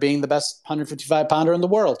conversation for being the best 155-pounder in the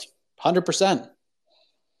world. 100%.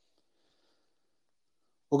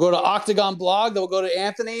 We'll go to Octagon Blog, then we'll go to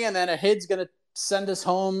Anthony, and then Ahid's going to send us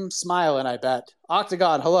home smiling, I bet.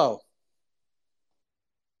 Octagon, hello.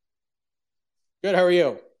 Good, how are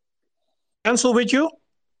you? Cancel with you?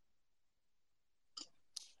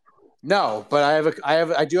 No, but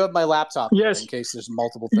I do have my laptop here in case there's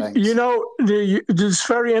multiple things. It's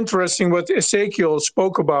very interesting what Ezekiel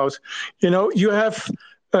spoke about. You have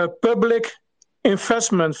a public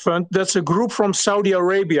investment fund. That's a group from Saudi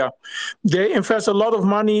Arabia. They invest a lot of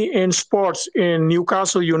money in sports in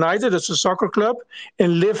Newcastle United. It's a soccer club.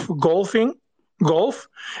 In Live Golf, and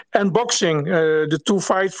boxing. The two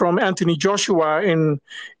fight from Anthony Joshua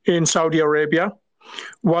in Saudi Arabia.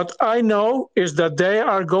 What I know is that they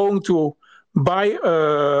are going to buy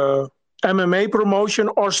a MMA promotion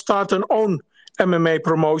or start an own MMA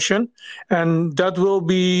promotion. And that will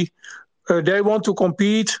be, they want to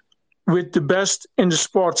compete with the best in the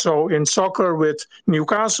sport. So in soccer with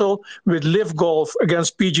Newcastle, with Live Golf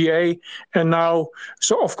against PGA, and now,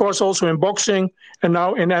 so of course also in boxing, and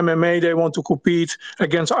now in MMA they want to compete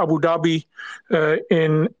against Abu Dhabi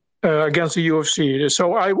in against the UFC.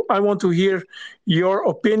 So I want to hear your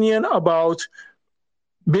opinion about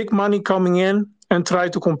big money coming in and try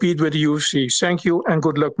to compete with the UFC. Thank you and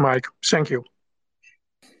good luck, Mike. Thank you.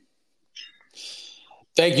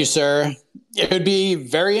 Thank you, sir. It would be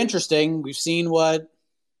very interesting. We've seen what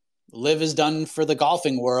Liv has done for the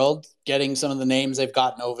golfing world, getting some of the names they've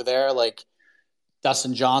gotten over there, like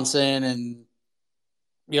Dustin Johnson and,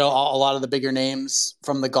 a lot of the bigger names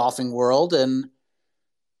from the golfing world. And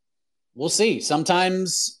we'll see.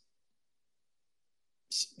 Sometimes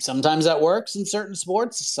that works in certain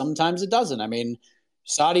sports. Sometimes it doesn't. I mean,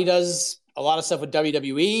 Saudi does a lot of stuff with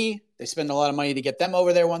WWE. They spend a lot of money to get them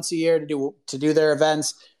over there once a year to do their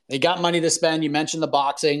events. They got money to spend. You mentioned the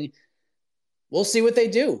boxing. We'll see what they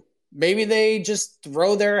do. Maybe they just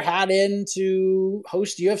throw their hat in to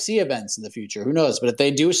host UFC events in the future. Who knows? But if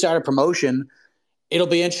they do start a promotion, it'll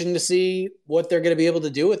be interesting to see what they're going to be able to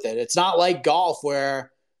do with it. It's not like golf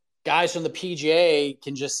where guys from the PGA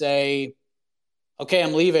can just say, okay,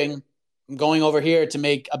 I'm leaving. I'm going over here to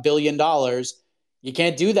make $1 billion. You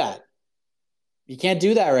can't do that. You can't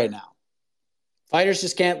do that right now. Fighters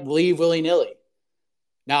just can't leave willy-nilly.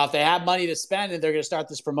 Now, if they have money to spend and they're going to start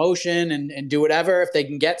this promotion and do whatever, if they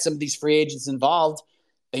can get some of these free agents involved,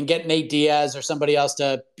 they can get Nate Diaz or somebody else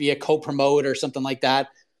to be a co-promote or something like that.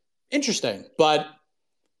 Interesting. But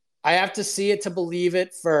I have to see it to believe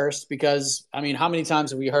it first because, I mean, how many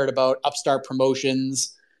times have we heard about upstart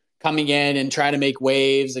promotions coming in and trying to make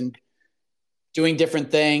waves and doing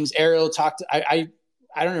different things? Ariel talked – I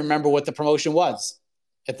don't remember what the promotion was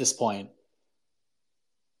at this point.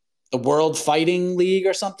 The World Fighting League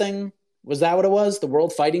or something? Was that what it was? The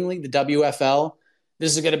World Fighting League, the WFL?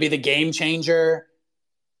 This is going to be the game changer.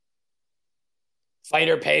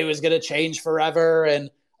 Fighter pay was going to change forever and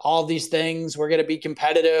all these things. We're going to be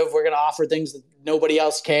competitive. We're going to offer things that nobody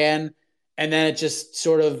else can. And then it just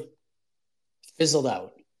sort of fizzled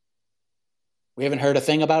out. We haven't heard a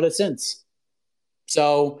thing about it since.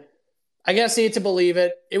 So I guess see it to believe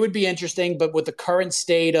it. It would be interesting, but with the current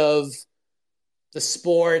state of the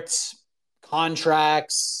sports,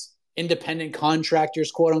 contracts, independent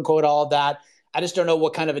contractors, quote unquote, all of that, I just don't know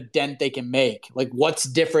what kind of a dent they can make. Like what's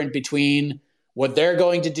different between what they're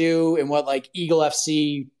going to do and what like Eagle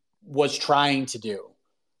FC was trying to do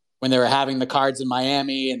when they were having the cards in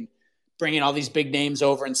Miami and bringing all these big names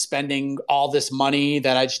over and spending all this money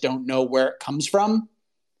that I just don't know where it comes from.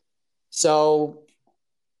 So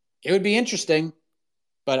it would be interesting,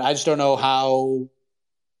 but I just don't know how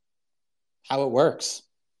it works.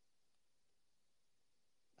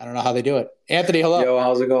 I don't know how they do it. Anthony, hello. Yo,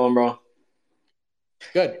 how's it going, bro?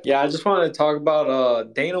 Good. Yeah, I just wanted to talk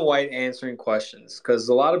about Dana White answering questions because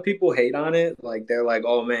a lot of people hate on it. Like, they're like,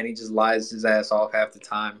 oh, man, he just lies his ass off half the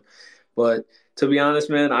time. But to be honest,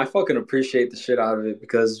 man, I fucking appreciate the shit out of it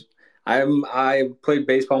because I played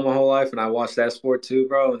baseball my whole life and I watched that sport too,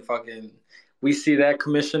 bro. And fucking we see that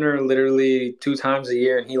commissioner literally 2 times a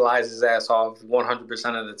year and he lies his ass off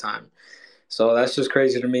 100% of the time. So that's just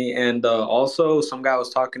crazy to me. And also, some guy was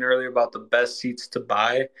talking earlier about the best seats to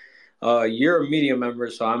buy. You're a media member,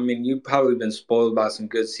 so I mean, you've probably been spoiled by some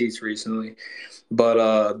good seats recently.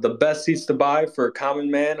 But the best seats to buy for a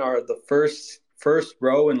common man are the first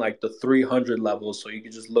row in like the 300 levels, so you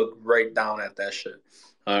can just look right down at that shit.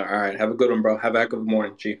 All right, have a good one, bro. Have a heck of a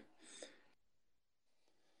morning, G.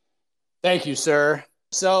 Thank you, sir.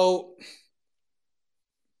 So,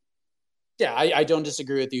 yeah, I don't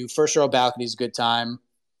disagree with you. First row balcony is a good time.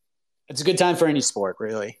 It's a good time for any sport,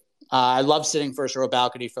 really. I love sitting first row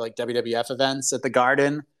balcony for like WWF events at the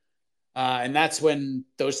Garden. And that's when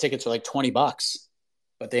those tickets are like $20,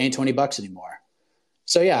 but they ain't $20 anymore.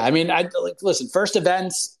 So, yeah, I mean, listen, first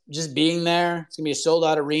events, just being there, it's going to be a sold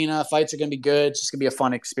out arena. Fights are going to be good. It's just going to be a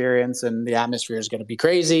fun experience and the atmosphere is going to be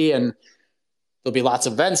crazy. And there'll be lots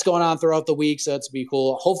of events going on throughout the week, so it's be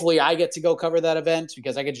cool. Hopefully I get to go cover that event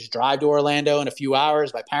because I could just drive to Orlando in a few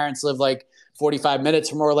hours. My parents live like 45 minutes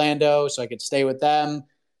from Orlando, so I could stay with them,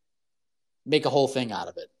 make a whole thing out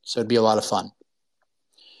of it. So it'd be a lot of fun.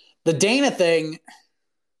 The Dana thing,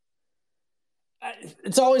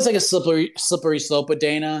 it's always like a slippery slope with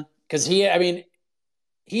Dana because he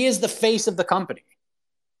is the face of the company.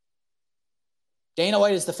 Dana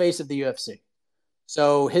White is the face of the UFC.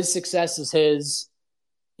 So his success is his.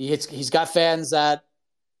 He's got fans that,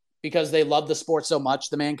 because they love the sport so much,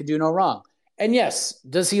 the man can do no wrong. And yes,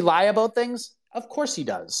 does he lie about things? Of course he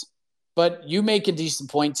does. But you make a decent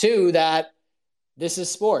point, too, that this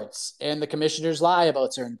is sports and the commissioners lie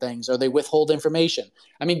about certain things or they withhold information.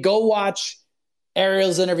 I mean, go watch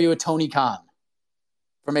Ariel's interview with Tony Khan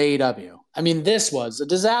from AEW. I mean, this was a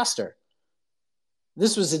disaster.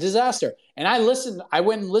 This was a disaster. And I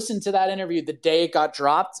went and listened to that interview the day it got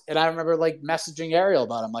dropped. And I remember like messaging Ariel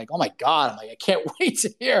about it. I'm like, oh my God. I'm like, I can't wait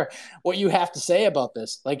to hear what you have to say about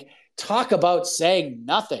this. Like, talk about saying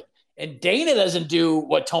nothing. And Dana doesn't do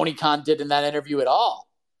what Tony Khan did in that interview at all.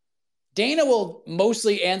 Dana will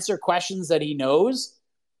mostly answer questions that he knows,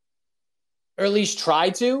 or at least try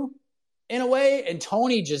to, in a way. And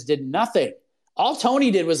Tony just did nothing. All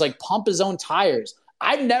Tony did was like pump his own tires.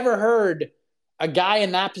 I've never heard a guy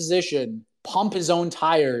in that position pump his own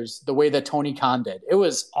tires the way that Tony Khan did. It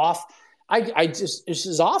was off. It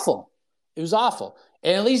was awful. It was awful.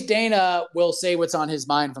 And at least Dana will say what's on his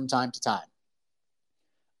mind from time to time.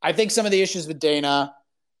 I think some of the issues with Dana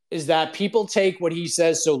is that people take what he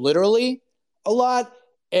says so literally a lot.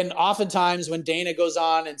 And oftentimes when Dana goes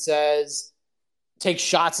on and takes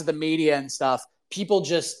shots at the media and stuff, people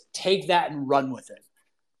just take that and run with it.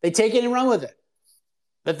 They take it and run with it.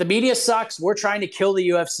 That the media sucks. We're trying to kill the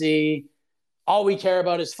UFC. All we care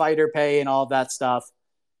about is fighter pay and all of that stuff.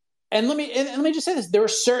 And let me just say this. There are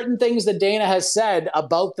certain things that Dana has said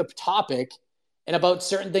about the topic and about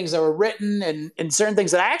certain things that were written and certain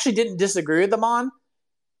things that I actually didn't disagree with them on.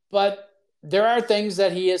 But there are things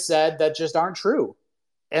that he has said that just aren't true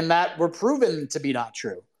and that were proven to be not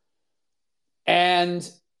true. And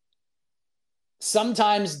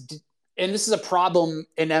sometimes, and this is a problem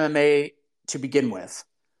in MMA to begin with.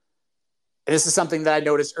 And this is something that I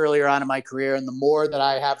noticed earlier on in my career. And the more that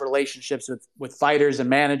I have relationships with fighters and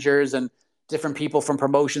managers and different people from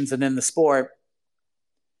promotions and in the sport,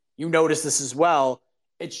 you notice this as well.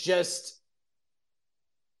 It's just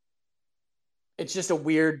a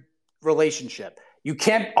weird relationship. You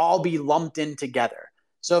can't all be lumped in together.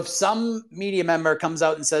 So if some media member comes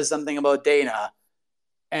out and says something about Dana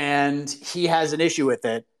and he has an issue with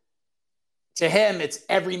it, to him, it's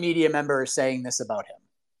every media member is saying this about him,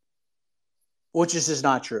 which is just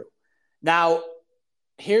not true. Now,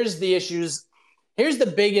 here's the issues. Here's the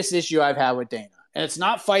biggest issue I've had with Dana. And it's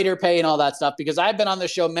not fighter pay and all that stuff, because I've been on the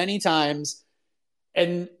show many times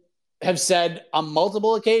and have said on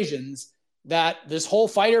multiple occasions that this whole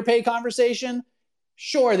fighter pay conversation,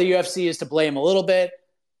 sure, the UFC is to blame a little bit.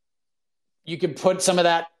 You could put some of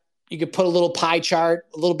that, you could put a little pie chart,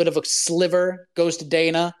 a little bit of a sliver goes to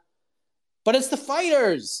Dana. But it's the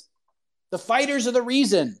fighters. The fighters are the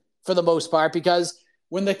reason for the most part, because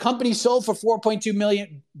when the company sold for $4.2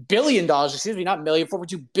 billion,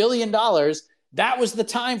 $4.2 billion, that was the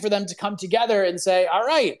time for them to come together and say, all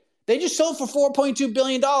right, they just sold for $4.2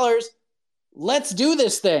 billion. Let's do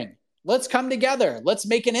this thing. Let's come together. Let's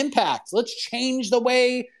make an impact. Let's change the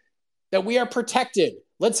way that we are protected.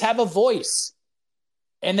 Let's have a voice.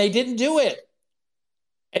 And they didn't do it.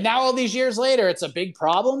 And now all these years later, it's a big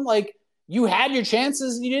problem. Like, you had your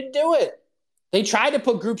chances and you didn't do it. They tried to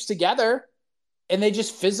put groups together and they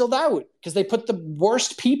just fizzled out because they put the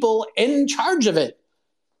worst people in charge of it.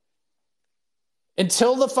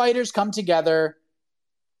 Until the fighters come together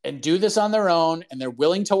and do this on their own and they're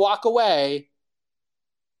willing to walk away,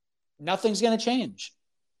 nothing's going to change.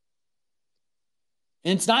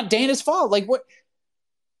 And it's not Dana's fault. Like,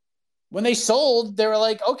 when they sold, they were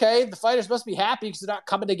like, okay, the fighters must be happy because they're not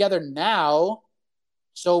coming together now.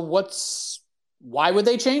 So why would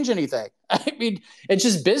they change anything? I mean, it's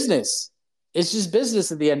just business. It's just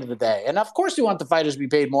business at the end of the day. And of course we want the fighters to be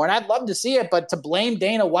paid more. And I'd love to see it, but to blame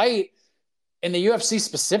Dana White and the UFC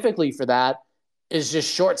specifically for that is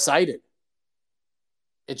just short-sighted.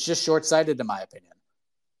 It's just short-sighted in my opinion.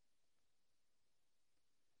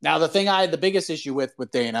 Now, the biggest issue with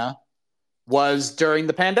Dana was during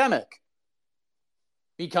the pandemic,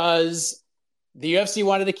 because the UFC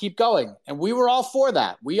wanted to keep going, and we were all for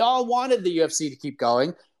that. We all wanted the UFC to keep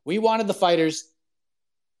going. We wanted the fighters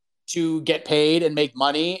to get paid and make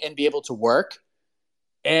money and be able to work.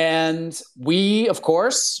 And we, of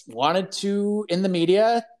course, wanted to, in the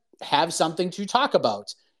media, have something to talk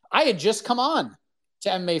about. I had just come on to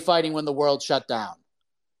MMA fighting when the world shut down.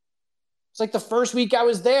 It's like the first week I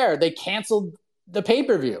was there, they canceled the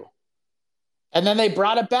pay-per-view. And then they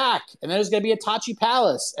brought it back. And then it was going to be at Tachi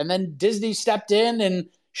Palace. And then Disney stepped in and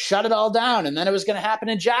shut it all down. And then it was going to happen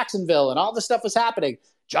in Jacksonville. And all this stuff was happening.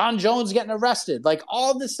 John Jones getting arrested. Like,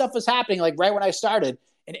 all this stuff was happening, like, right when I started.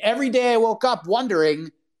 And every day I woke up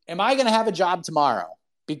wondering, am I going to have a job tomorrow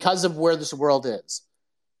because of where this world is?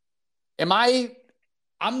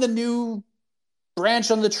 I'm the new branch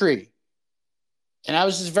on the tree. And I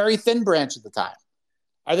was just a very thin branch at the time.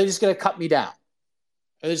 Are they just going to cut me down?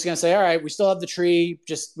 They're just going to say, all right, we still have the tree,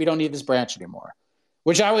 just we don't need this branch anymore.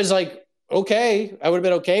 Which I was like, okay, I would have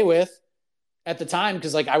been okay with at the time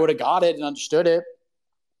because like I would have got it and understood it.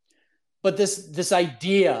 But this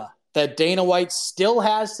idea that Dana White still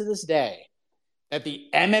has to this day, that the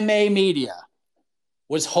MMA media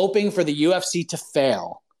was hoping for the UFC to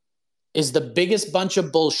fail, is the biggest bunch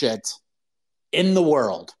of bullshit in the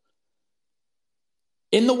world.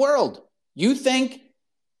 In the world. You think,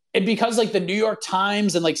 and because like the New York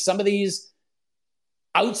Times and like some of these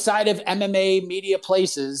outside of MMA media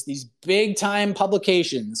places, these big time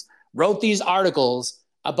publications wrote these articles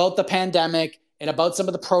about the pandemic and about some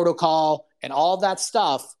of the protocol and all of that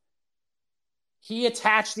stuff, he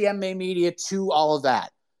attached the MMA media to all of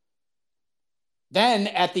that. Then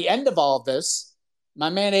at the end of all of this, my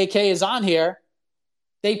man AK is on here.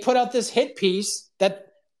 They put out this hit piece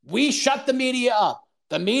that we shut the media up.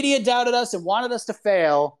 The media doubted us and wanted us to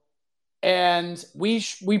fail, and we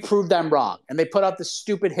proved them wrong. And they put out this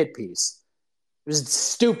stupid hit piece. It was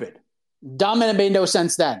stupid, dumb, and it made no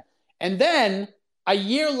sense then. And then a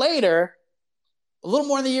year later, a little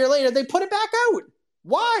more than a year later, they put it back out.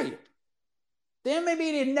 Why? The MMA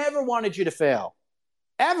media never wanted you to fail.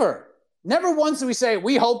 Ever. Never once did we say,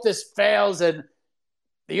 we hope this fails and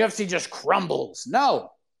the UFC just crumbles.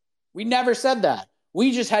 No, we never said that.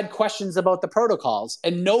 We just had questions about the protocols,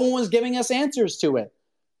 and no one was giving us answers to it.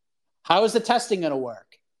 How is the testing going to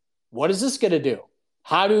work? What is this going to do?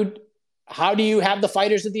 How do you have the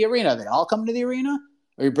fighters at the arena? They all come to the arena?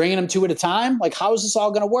 Are you bringing them two at a time? Like, how is this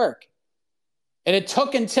all going to work? And it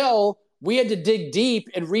took until we had to dig deep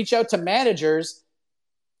and reach out to managers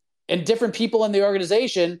and different people in the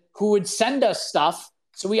organization who would send us stuff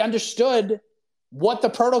so we understood what the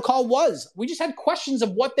protocol was. We just had questions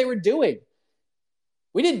of what they were doing.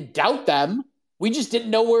 We didn't doubt them. We just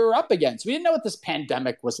didn't know what we were up against. We didn't know what this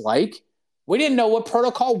pandemic was like. We didn't know what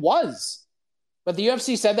protocol was. But the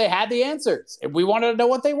UFC said they had the answers, and we wanted to know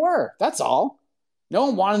what they were. That's all. No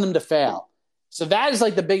one wanted them to fail. So that is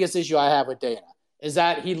like the biggest issue I have with Dana, is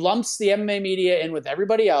that he lumps the MMA media in with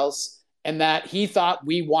everybody else, and that he thought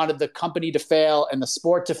we wanted the company to fail and the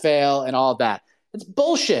sport to fail and all of that. It's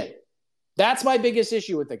bullshit. That's my biggest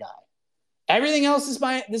issue with the guy. Everything else is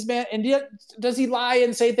this man. And does he lie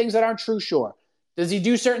and say things that aren't true? Sure. Does he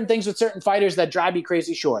do certain things with certain fighters that drive me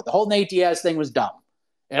crazy? Sure. The whole Nate Diaz thing was dumb.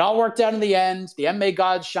 It all worked out in the end. The MMA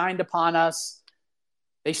gods shined upon us.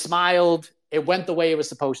 They smiled. It went the way it was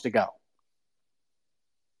supposed to go.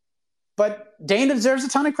 But Dana deserves a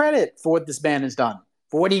ton of credit for what this man has done,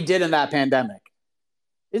 for what he did in that pandemic.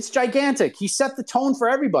 It's gigantic. He set the tone for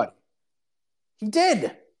everybody. He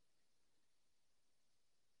did.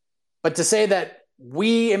 But to say that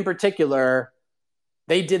we in particular,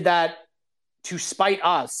 they did that to spite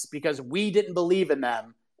us because we didn't believe in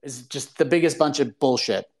them is just the biggest bunch of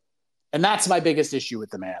bullshit. And that's my biggest issue with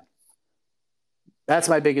the man. That's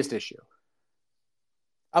my biggest issue.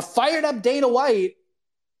 A fired up Dana White,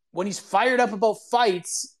 when he's fired up about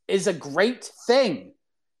fights, is a great thing.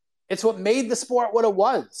 It's what made the sport what it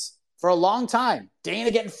was for a long time. Dana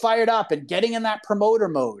getting fired up and getting in that promoter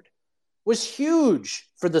mode was huge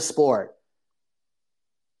for the sport.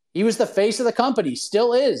 He was the face of the company,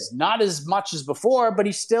 still is. Not as much as before, but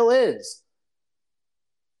he still is.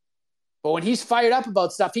 But when he's fired up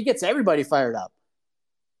about stuff, he gets everybody fired up.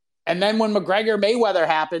 And then when McGregor-Mayweather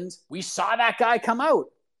happened, we saw that guy come out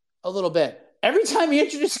a little bit. Every time he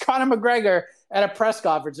introduced Conor McGregor at a press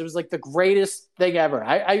conference, it was like the greatest thing ever.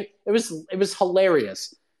 It was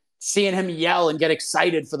hilarious seeing him yell and get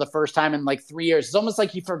excited for the first time in like 3 years. It's almost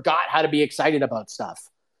like he forgot how to be excited about stuff.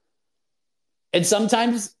 And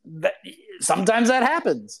sometimes that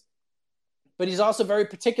happens. But he's also very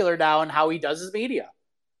particular now in how he does his media.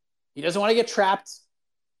 He doesn't want to get trapped.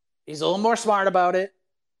 He's a little more smart about it.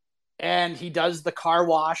 And he does the car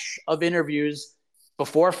wash of interviews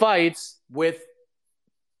before fights with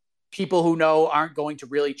people who know aren't going to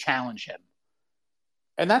really challenge him.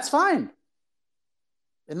 And that's fine.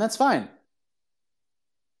 And that's fine.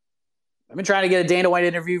 I've been trying to get a Dana White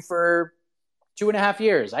interview for 2.5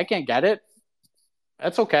 years. I can't get it.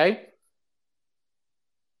 That's okay.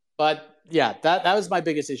 But yeah, that was my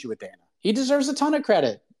biggest issue with Dana. He deserves a ton of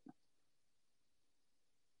credit.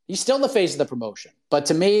 He's still the face of the promotion. But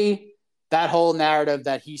to me, that whole narrative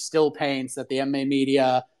that he still paints that the MMA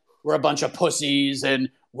media were a bunch of pussies and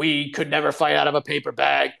we could never fight out of a paper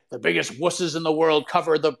bag. The biggest wusses in the world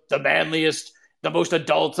cover the manliest, the most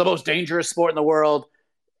adult, the most dangerous sport in the world.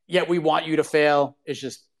 Yet we want you to fail. It's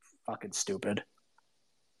just fucking stupid.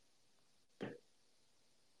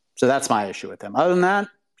 So that's my issue with him. Other than that,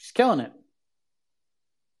 he's killing it.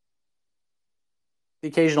 The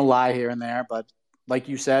occasional lie here and there, but like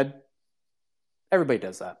you said, everybody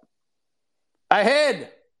does that.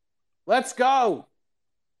 Ahead. Let's go.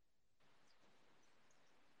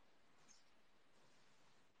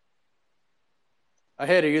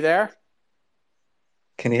 Ahead, are you there?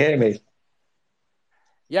 Can you hear me?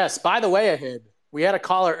 Yes. By the way, Ahead, we had a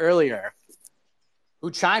caller earlier who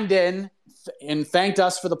chimed in and thanked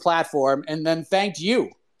us for the platform and then thanked you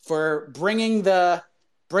for bringing the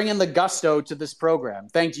gusto to this program.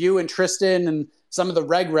 Thanked you and Tristan and some of the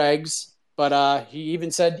regs, but he even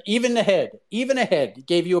said, even Ahead, he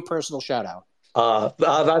gave you a personal shout out.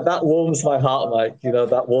 That warms my heart, Mike. You know,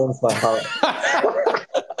 that warms my heart.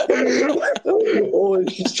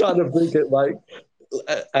 Always just trying to bring it, like,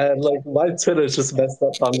 and like my Twitter's just messed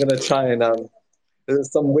up. I'm gonna try and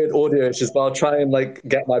there's some weird audio issues, but I'll try and like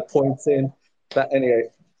get my points in. But anyway,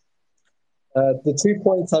 the 2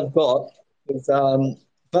 points I've got is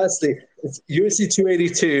firstly, it's UFC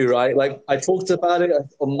 282, right? Like I talked about it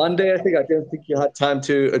on Monday. I think I didn't think you had time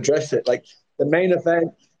to address it. Like the main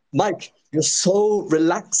event, Mike, you're so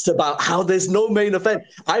relaxed about how there's no main event.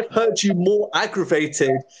 I've heard you more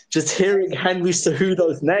aggravated just hearing Henry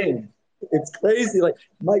Cejudo's name. It's crazy. Like,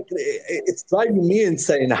 Mike, it's driving me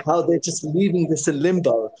insane how they're just leaving this in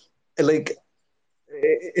limbo. Like,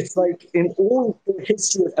 it's like in all the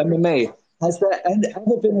history of MMA, has there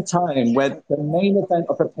ever been a time where the main event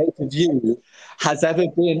of a pay-per-view has ever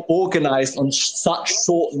been organized on such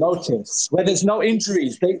short notice, where there's no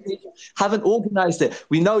injuries? They haven't organized it.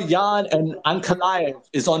 We know Jan and Ankalaev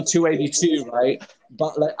is on 282, right?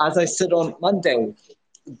 But like, as I said on Monday,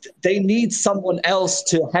 they need someone else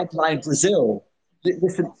to headline Brazil.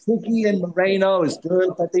 Listen, Figgy and Moreno is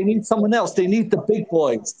good, but they need someone else. They need the big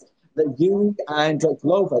boys, like Yuri and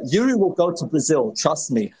Glover. Yuri will go to Brazil,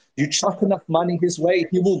 trust me. You chuck enough money his way,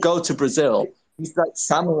 he will go to Brazil. He's like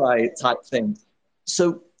samurai type thing.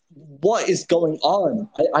 So what is going on?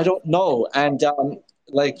 I don't know. And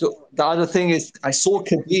like the other thing is, I saw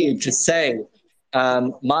Khabib just say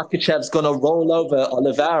Makhachev's going to roll over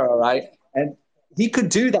Oliveira, right? And he could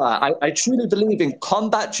do that. I truly believe in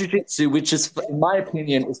combat jiu-jitsu, which is, in my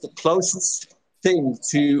opinion, is the closest thing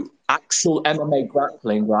to actual MMA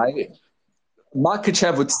grappling, right?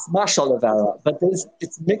 Makhachev would smash Oliveira, but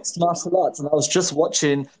it's mixed martial arts. And I was just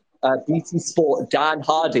watching BT Sport, Dan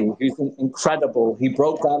Hardy, who's incredible. He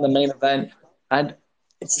broke down the main event. And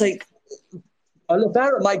it's like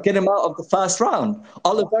Oliveira might get him out of the first round.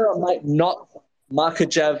 Oliveira might knock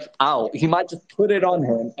Makhachev out. He might just put it on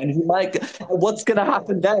him, and he might. What's going to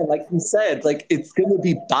happen then? Like you said, like it's going to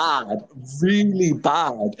be bad, really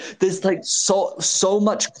bad. There's like so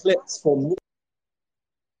much clips for me.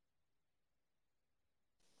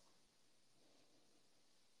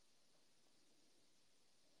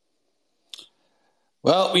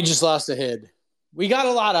 Well, we just lost Ahead. We got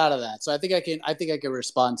a lot out of that, so I think I can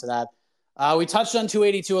respond to that. We touched on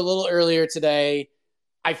 282 a little earlier today.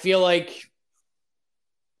 I feel like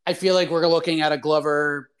we're looking at a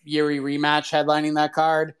Glover Yuri rematch headlining that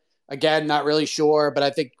card. Again, not really sure, but I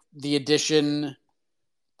think the addition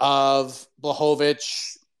of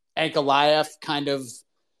Blachowicz, Ankalaev kind of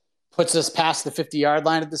puts us past the 50-yard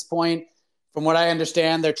line at this point. From what I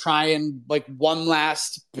understand, they're trying like one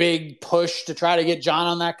last big push to try to get John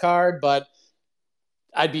on that card, but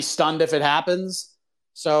I'd be stunned if it happens.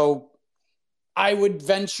 So I would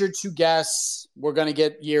venture to guess we're going to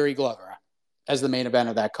get Yuri Glover as the main event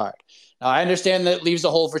of that card. Now, I understand that leaves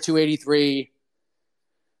a hole for 283.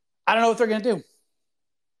 I don't know what they're going to do.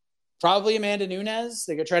 Probably Amanda Nunes.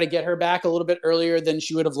 They're going to try to get her back a little bit earlier than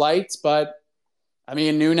she would have liked, but I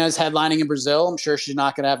mean, Nunes headlining in Brazil, I'm sure she's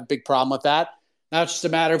not going to have a big problem with that. Now it's just a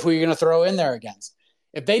matter of who you're going to throw in there against.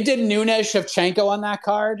 If they did Nunes-Shevchenko on that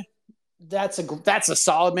card, that's a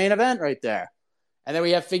solid main event right there. And then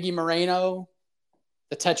we have Figgy Moreno,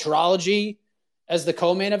 the Tetralogy as the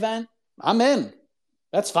co-main event. I'm in.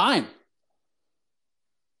 That's fine.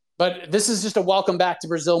 But this is just a welcome back to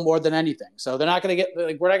Brazil more than anything. So they're not going to get,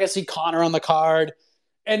 like, we're not going to see Conor on the card.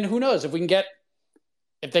 And who knows,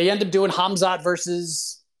 if they end up doing Hamzat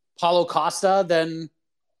versus Paulo Costa, then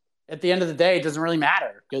at the end of the day, it doesn't really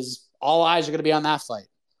matter because all eyes are going to be on that fight.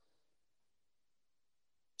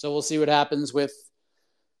 So we'll see what happens with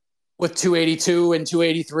 282 and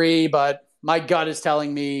 283, but my gut is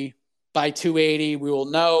telling me by 280 we will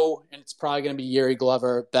know, and it's probably going to be Yuri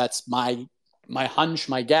Glover. That's my hunch,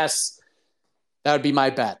 my guess. That would be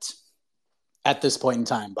my bet at this point in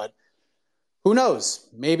time, but who knows?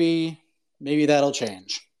 Maybe that'll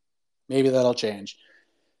change. And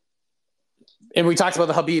we talked about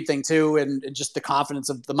the Khabib thing too, and just the confidence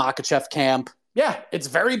of the Makhachev camp. Yeah, it's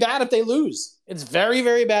very bad if they lose. It's very,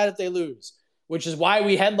 very bad if they lose. which is why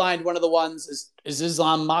we headlined one of the ones is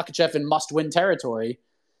Islam Makhachev in must-win territory.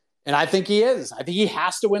 And I think he is. I think he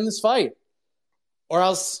has to win this fight, or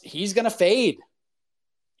else he's going to fade.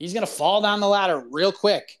 He's going to fall down the ladder real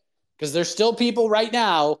quick, because there's still people right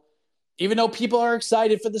now, even though people are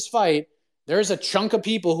excited for this fight, there's a chunk of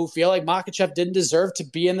people who feel like Makhachev didn't deserve to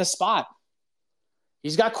be in this spot.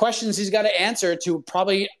 He's got questions he's got to answer to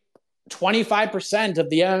probably 25% of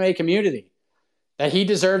the MMA community, that he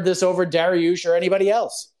deserved this over Dariush or anybody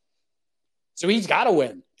else. So he's got to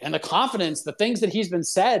win. And the confidence, the things that he's been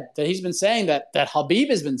saying, that Khabib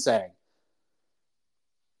has been saying,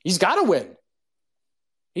 he's got to win.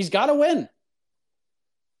 He's got to win.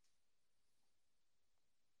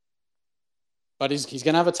 But he's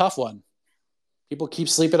going to have a tough one. People keep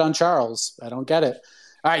sleeping on Charles. I don't get it.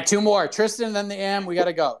 All right, 2 more. Tristan, then the Am. We got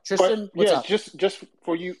to go. Tristan, what's up? Just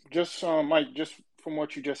for you, Mike, just from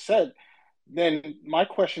what you just said, then my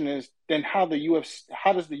question is, then how does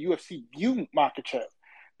the UFC view Makhachev?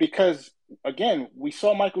 Because, again, we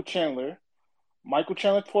saw Michael Chandler. Michael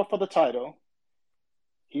Chandler fought for the title.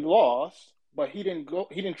 He lost, but he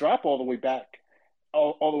didn't drop all the way back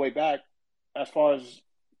as far as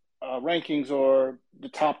rankings or the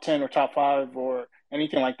top 10 or top 5 or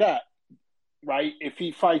anything like that, right? If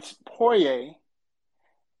he fights Poirier,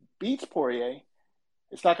 beats Poirier,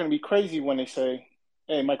 it's not going to be crazy when they say,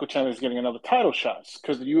 hey, Michael Chandler is getting another title shot,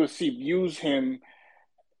 because the UFC views him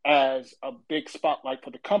as a big spotlight for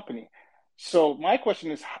the company. So my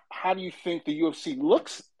question is, how do you think the UFC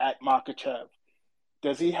looks at Makhachev?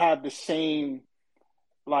 Does he have the same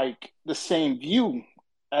view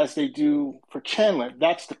as they do for Chandler?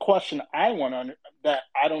 That's the question I want to, that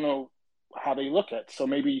I don't know how they look at. So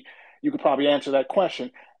maybe you could probably answer that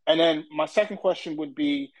question. And then my second question would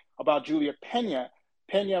be about Julia Pena.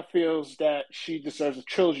 Pena feels that she deserves a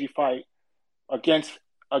trilogy fight against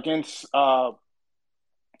Nunes.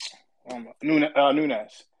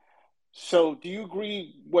 So do you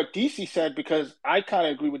agree what DC said? Because I kind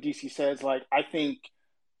of agree what DC says. Like, I think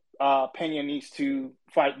Pena needs to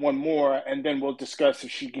fight one more, and then we'll discuss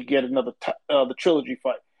if she could get another the trilogy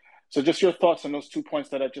fight. So just your thoughts on those 2 points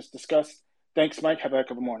that I just discussed. Thanks, Mike. Have a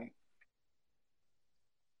heck of a morning.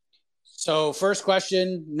 So first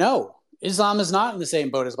question, no. Islam is not in the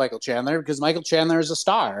same boat as Michael Chandler, because Michael Chandler is a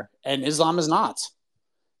star and Islam is not.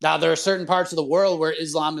 Now, there are certain parts of the world where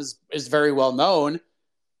Islam is very well known,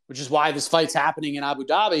 which is why this fight's happening in Abu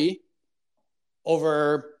Dhabi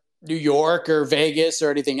over New York or Vegas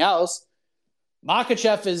or anything else.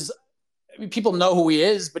 Makhachev is, people know who he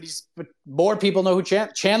is, but more people know who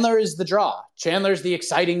Chandler is. The draw. Chandler's the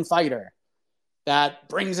exciting fighter that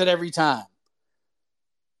brings it every time.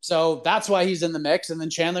 So that's why he's in the mix. And then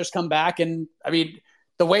Chandler's come back, and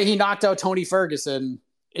the way he knocked out Tony Ferguson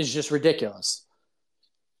is just ridiculous.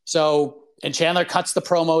 So, and Chandler cuts the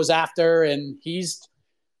promos after, and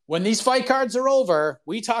when these fight cards are over,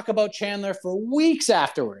 we talk about Chandler for weeks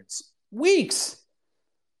afterwards. Weeks.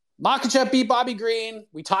 Makhachev beat Bobby Green.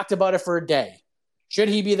 We talked about it for a day. Should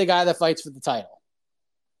he be the guy that fights for the title?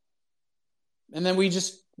 And then we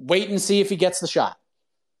just wait and see if he gets the shot.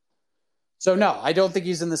 So no, I don't think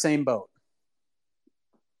he's in the same boat.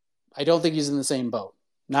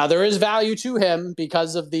 Now, there is value to him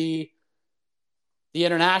because of the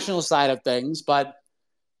international side of things, but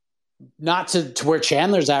not to where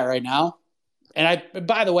Chandler's at right now. And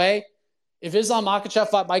by the way, if Islam Makhachev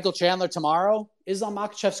fought Michael Chandler tomorrow, Islam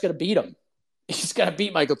Makhachev's going to beat him. He's going to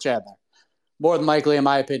beat Michael Chandler, more than likely, in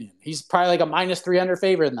my opinion. He's probably like a minus 300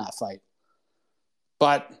 favorite in that fight.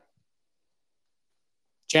 But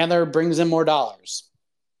Chandler brings in more dollars.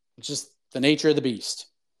 It's just the nature of the beast.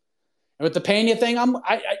 And with the Pena thing,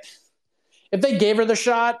 if they gave her the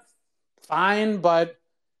shot, fine. But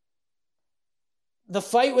the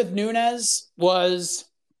fight with Nunes was,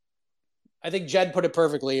 I think Jed put it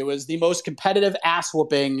perfectly, it was the most competitive ass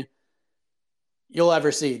whooping you'll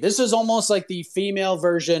ever see. This is almost like the female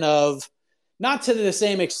version of, not to the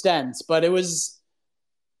same extent, but it was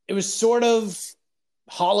sort of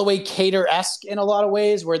Holloway Cater-esque in a lot of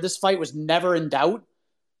ways, where this fight was never in doubt.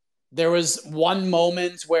 There was one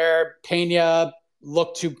moment where Pena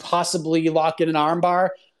looked to possibly lock in an armbar,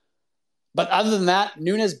 but other than that,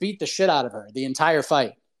 Nunes beat the shit out of her the entire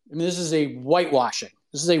fight. This is a whitewashing.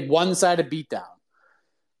 This is a one-sided beatdown.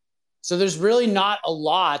 So there's really not a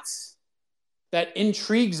lot that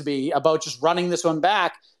intrigues me about just running this one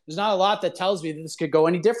back. There's not a lot that tells me that this could go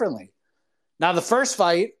any differently. Now, the first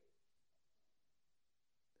fight,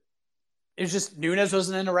 it was just Nunes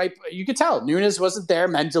wasn't in the right. You could tell Nunes wasn't there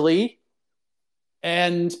mentally,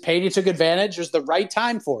 and Pena took advantage. It was the right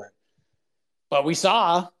time for it. But we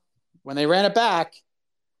saw when they ran it back,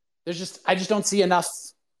 I just don't see enough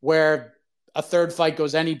where a third fight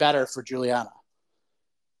goes any better for Juliana.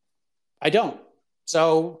 I don't.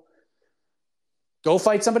 So go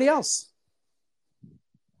fight somebody else.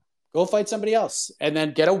 Go fight somebody else and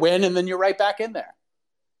then get a win, and then you're right back in there.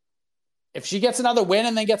 If she gets another win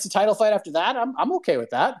and then gets a title fight after that, I'm okay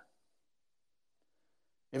with that.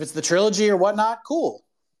 If it's the trilogy or whatnot, cool.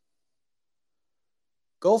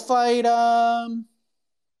 Go fight Ketlin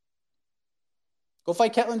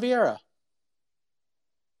Vieira.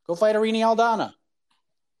 Go fight Irene Aldana.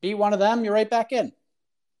 Beat one of them, you're right back in.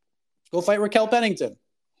 Go fight Raquel Pennington.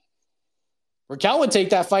 Raquel would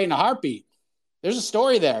take that fight in a heartbeat. There's a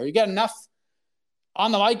story there. You got enough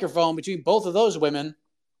on the microphone between both of those women.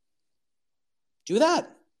 Do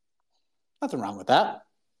that. Nothing wrong with that.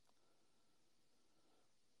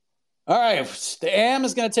 All right. The AM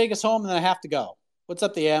is going to take us home, and then I have to go. What's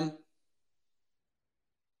up, the AM?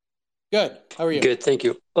 Good. How are you? Good, thank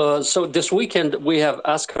you. So this weekend we have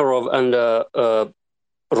Askarov and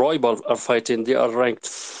Roybal are fighting. They are ranked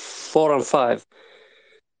 4 and 5.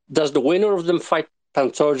 Does the winner of them fight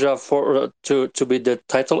Pantoja for to be the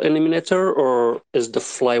title eliminator, or is the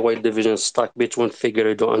flyweight division stuck between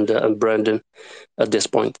Figueiredo and Brandon at this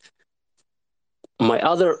point? My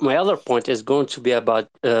other point is going to be about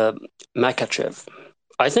Makhachev.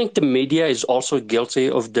 I think the media is also guilty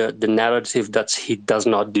of the narrative that he does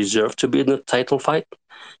not deserve to be in the title fight,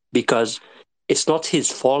 because it's not his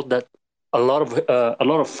fault that a lot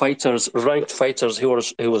of fighters, ranked fighters, he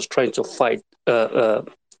was trying to fight,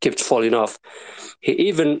 kept falling off. He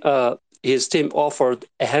even his team offered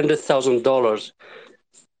 $100,000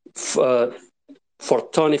 for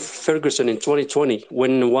Tony Ferguson in 2020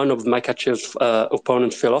 when one of Makhachev's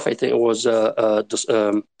opponents fell off. I think it was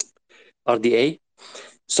RDA.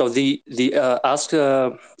 So the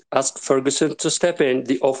asked Ferguson to step in.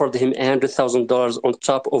 They offered him $100,000 on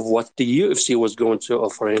top of what the UFC was going to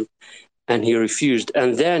offer him, and he refused.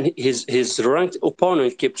 And then his ranked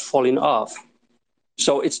opponent kept falling off.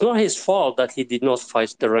 So it's not his fault that he did not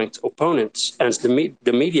fight the ranked opponents, and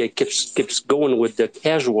the media keeps going with the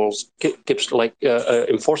casuals, keeps like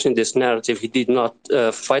enforcing this narrative. He did not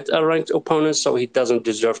fight a ranked opponent, so he doesn't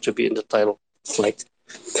deserve to be in the title fight.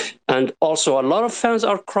 And also, a lot of fans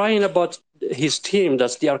are crying about his team,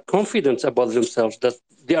 that they are confident about themselves, that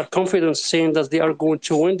they are confident saying that they are going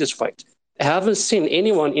to win this fight. I haven't seen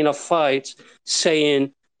anyone in a fight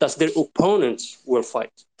saying that their opponents will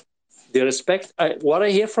fight. They respect, what I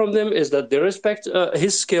hear from them is that they respect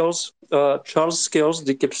his skills, Charles' skills.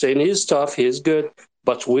 They keep saying he's tough, he's good,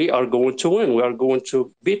 but we are going to win. We are going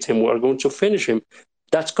to beat him. We are going to finish him.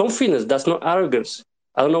 That's confidence. That's not arrogance.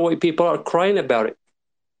 I don't know why people are crying about it.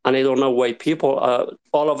 And I don't know why people,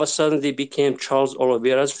 all of a sudden, they became Charles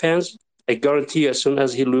Oliveira's fans. I guarantee you, as soon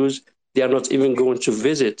as he loses, they are not even going to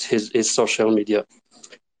visit his social media.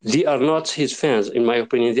 They are not his fans, in my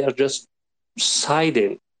opinion. They are just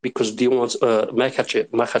siding because they want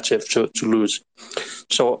Makhachev to lose.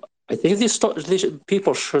 So I think these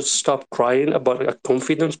people should stop crying about a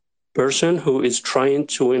confident person who is trying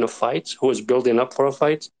to win a fight, who is building up for a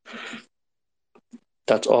fight.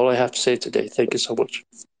 That's all I have to say today. Thank you so much.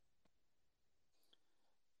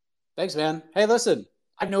 Thanks, man. Hey, listen,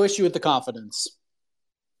 I have no issue with the confidence.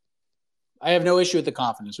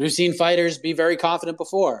 We've seen fighters be very confident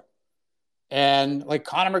before. And like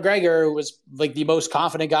Conor McGregor was like the most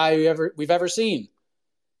confident guy we've ever seen.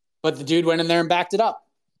 But the dude went in there and backed it up.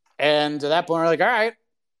 And at that point, we're like, all right,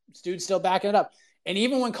 this dude's still backing it up. And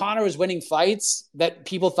even when Conor was winning fights that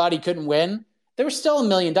people thought he couldn't win, there were still a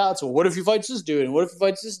million doubts. Well, what if he fights this dude? And what if he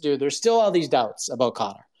fights this dude? There's still all these doubts about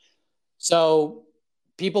Conor. So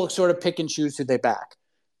people sort of pick and choose who they back.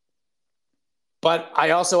 But I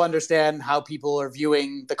also understand how people are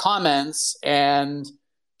viewing the comments and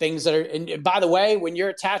things that are, and by the way, when you're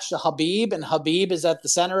attached to Khabib and Khabib is at the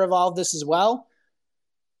center of all of this as well,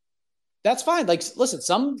 that's fine. Like, listen,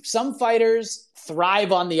 some fighters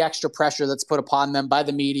thrive on the extra pressure that's put upon them by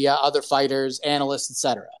the media, other fighters, analysts,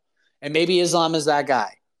 etc. And maybe Islam is that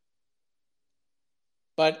guy.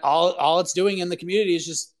 But all it's doing in the community is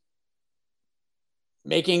just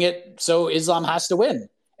making it so Islam has to win.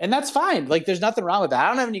 And that's fine. Like, there's nothing wrong with that. I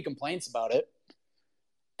don't have any complaints about it.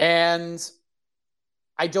 And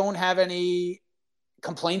I don't have any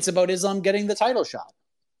complaints about Islam getting the title shot.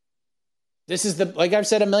 This is like I've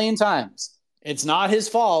said a million times, it's not his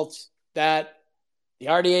fault that the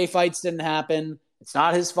RDA fights didn't happen. It's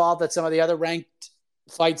not his fault that some of the other ranked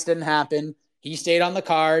fights didn't happen. He stayed on the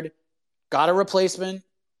card, got a replacement,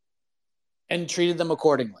 and treated them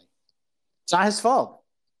accordingly. It's not his fault.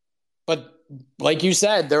 But like you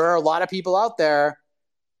said, there are a lot of people out there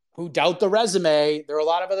who doubt the resume. There are a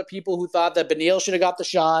lot of other people who thought that Beneil should have got the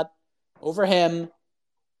shot over him.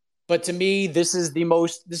 But to me, this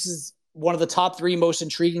is one of the top 3 most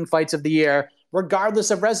intriguing fights of the year,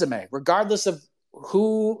 regardless of resume, regardless of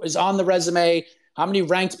who is on the resume, how many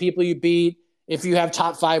ranked people you beat, if you have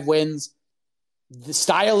top 5 wins.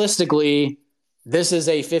 Stylistically, this is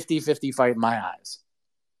a 50-50 fight in my eyes.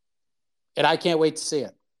 And I can't wait to see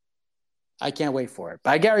it. I can't wait for it.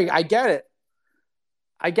 But I get it.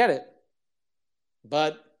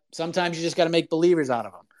 But sometimes you just got to make believers out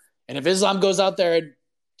of them. And if Islam goes out there and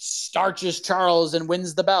starches Charles and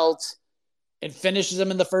wins the belt and finishes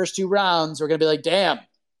him in the first 2 rounds, we're going to be like, damn,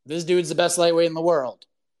 this dude's the best lightweight in the world.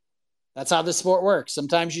 That's how this sport works.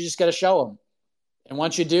 Sometimes you just got to show them. And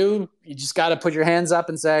once you do, you just got to put your hands up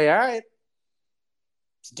and say, all right,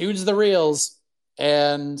 this dude's the reals.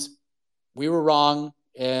 And we were wrong,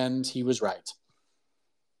 and he was right.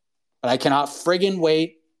 But I cannot friggin'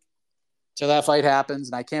 wait till that fight happens,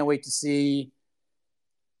 and I can't wait to see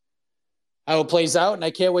how it plays out, and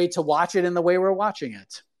I can't wait to watch it in the way we're watching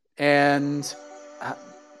it. And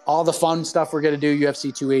all the fun stuff we're going to do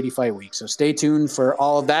UFC 280 Fight Week. So stay tuned for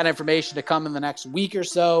all of that information to come in the next week or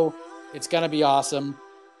so. It's going to be awesome.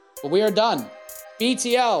 But we are done.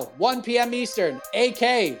 BTL, 1 p.m. Eastern,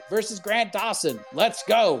 AK versus Grant Dawson. Let's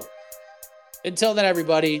go. Until then,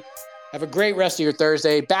 everybody, have a great rest of your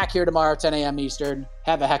Thursday. Back here tomorrow, 10 a.m. Eastern.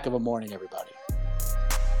 Have a heck of a morning, everybody.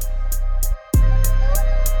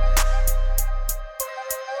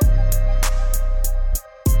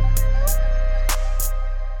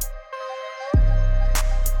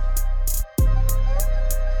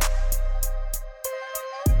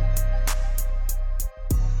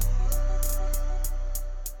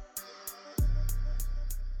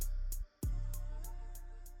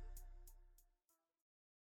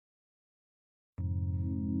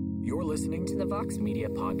 You're listening to the Vox Media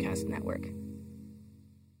Podcast Network.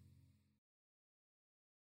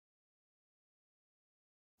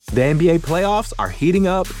 The NBA playoffs are heating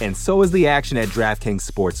up, and so is the action at DraftKings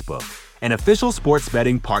Sportsbook, an official sports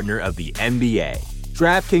betting partner of the NBA.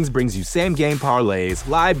 DraftKings brings you same-game parlays,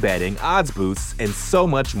 live betting, odds boosts, and so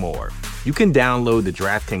much more. You can download the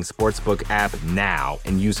DraftKings Sportsbook app now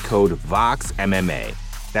and use code VOXMMA.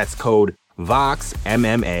 That's code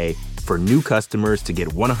VOXMMA for new customers to get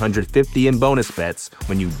 $150 in bonus bets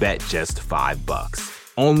when you bet just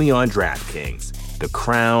 $5. Only on DraftKings. The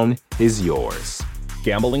crown is yours.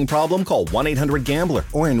 Gambling problem? Call 1-800-GAMBLER.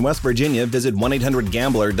 Or in West Virginia, visit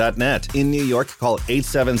 1-800-GAMBLER.net. In New York, call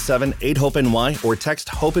 877-8-HOPE-NY or text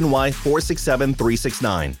HOPE-NY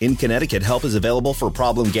 467-369. In Connecticut, help is available for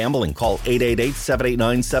problem gambling. Call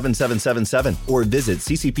 888-789-7777 or visit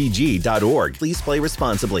ccpg.org. Please play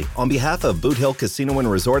responsibly. On behalf of Boot Hill Casino and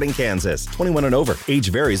Resort in Kansas, 21 and over. Age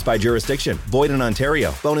varies by jurisdiction. Void in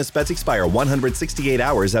Ontario. Bonus bets expire 168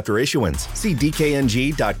 hours after issuance. See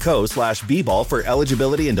dkng.co/bball for eligibility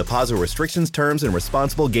and deposit restrictions, terms, and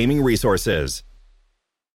responsible gaming resources.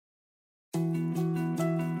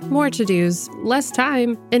 More to-dos, less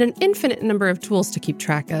time, and an infinite number of tools to keep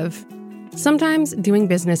track of. Sometimes doing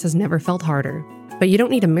business has never felt harder, but you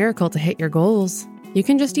don't need a miracle to hit your goals. You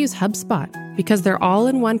can just use HubSpot, because their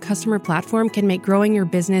all-in-one customer platform can make growing your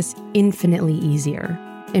business infinitely easier.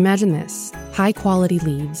 Imagine this: high-quality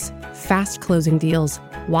leads, fast closing deals,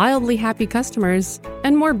 wildly happy customers,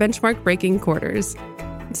 and more benchmark-breaking quarters.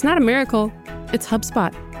 It's not a miracle, it's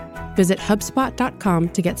HubSpot. Visit HubSpot.com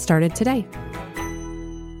to get started today.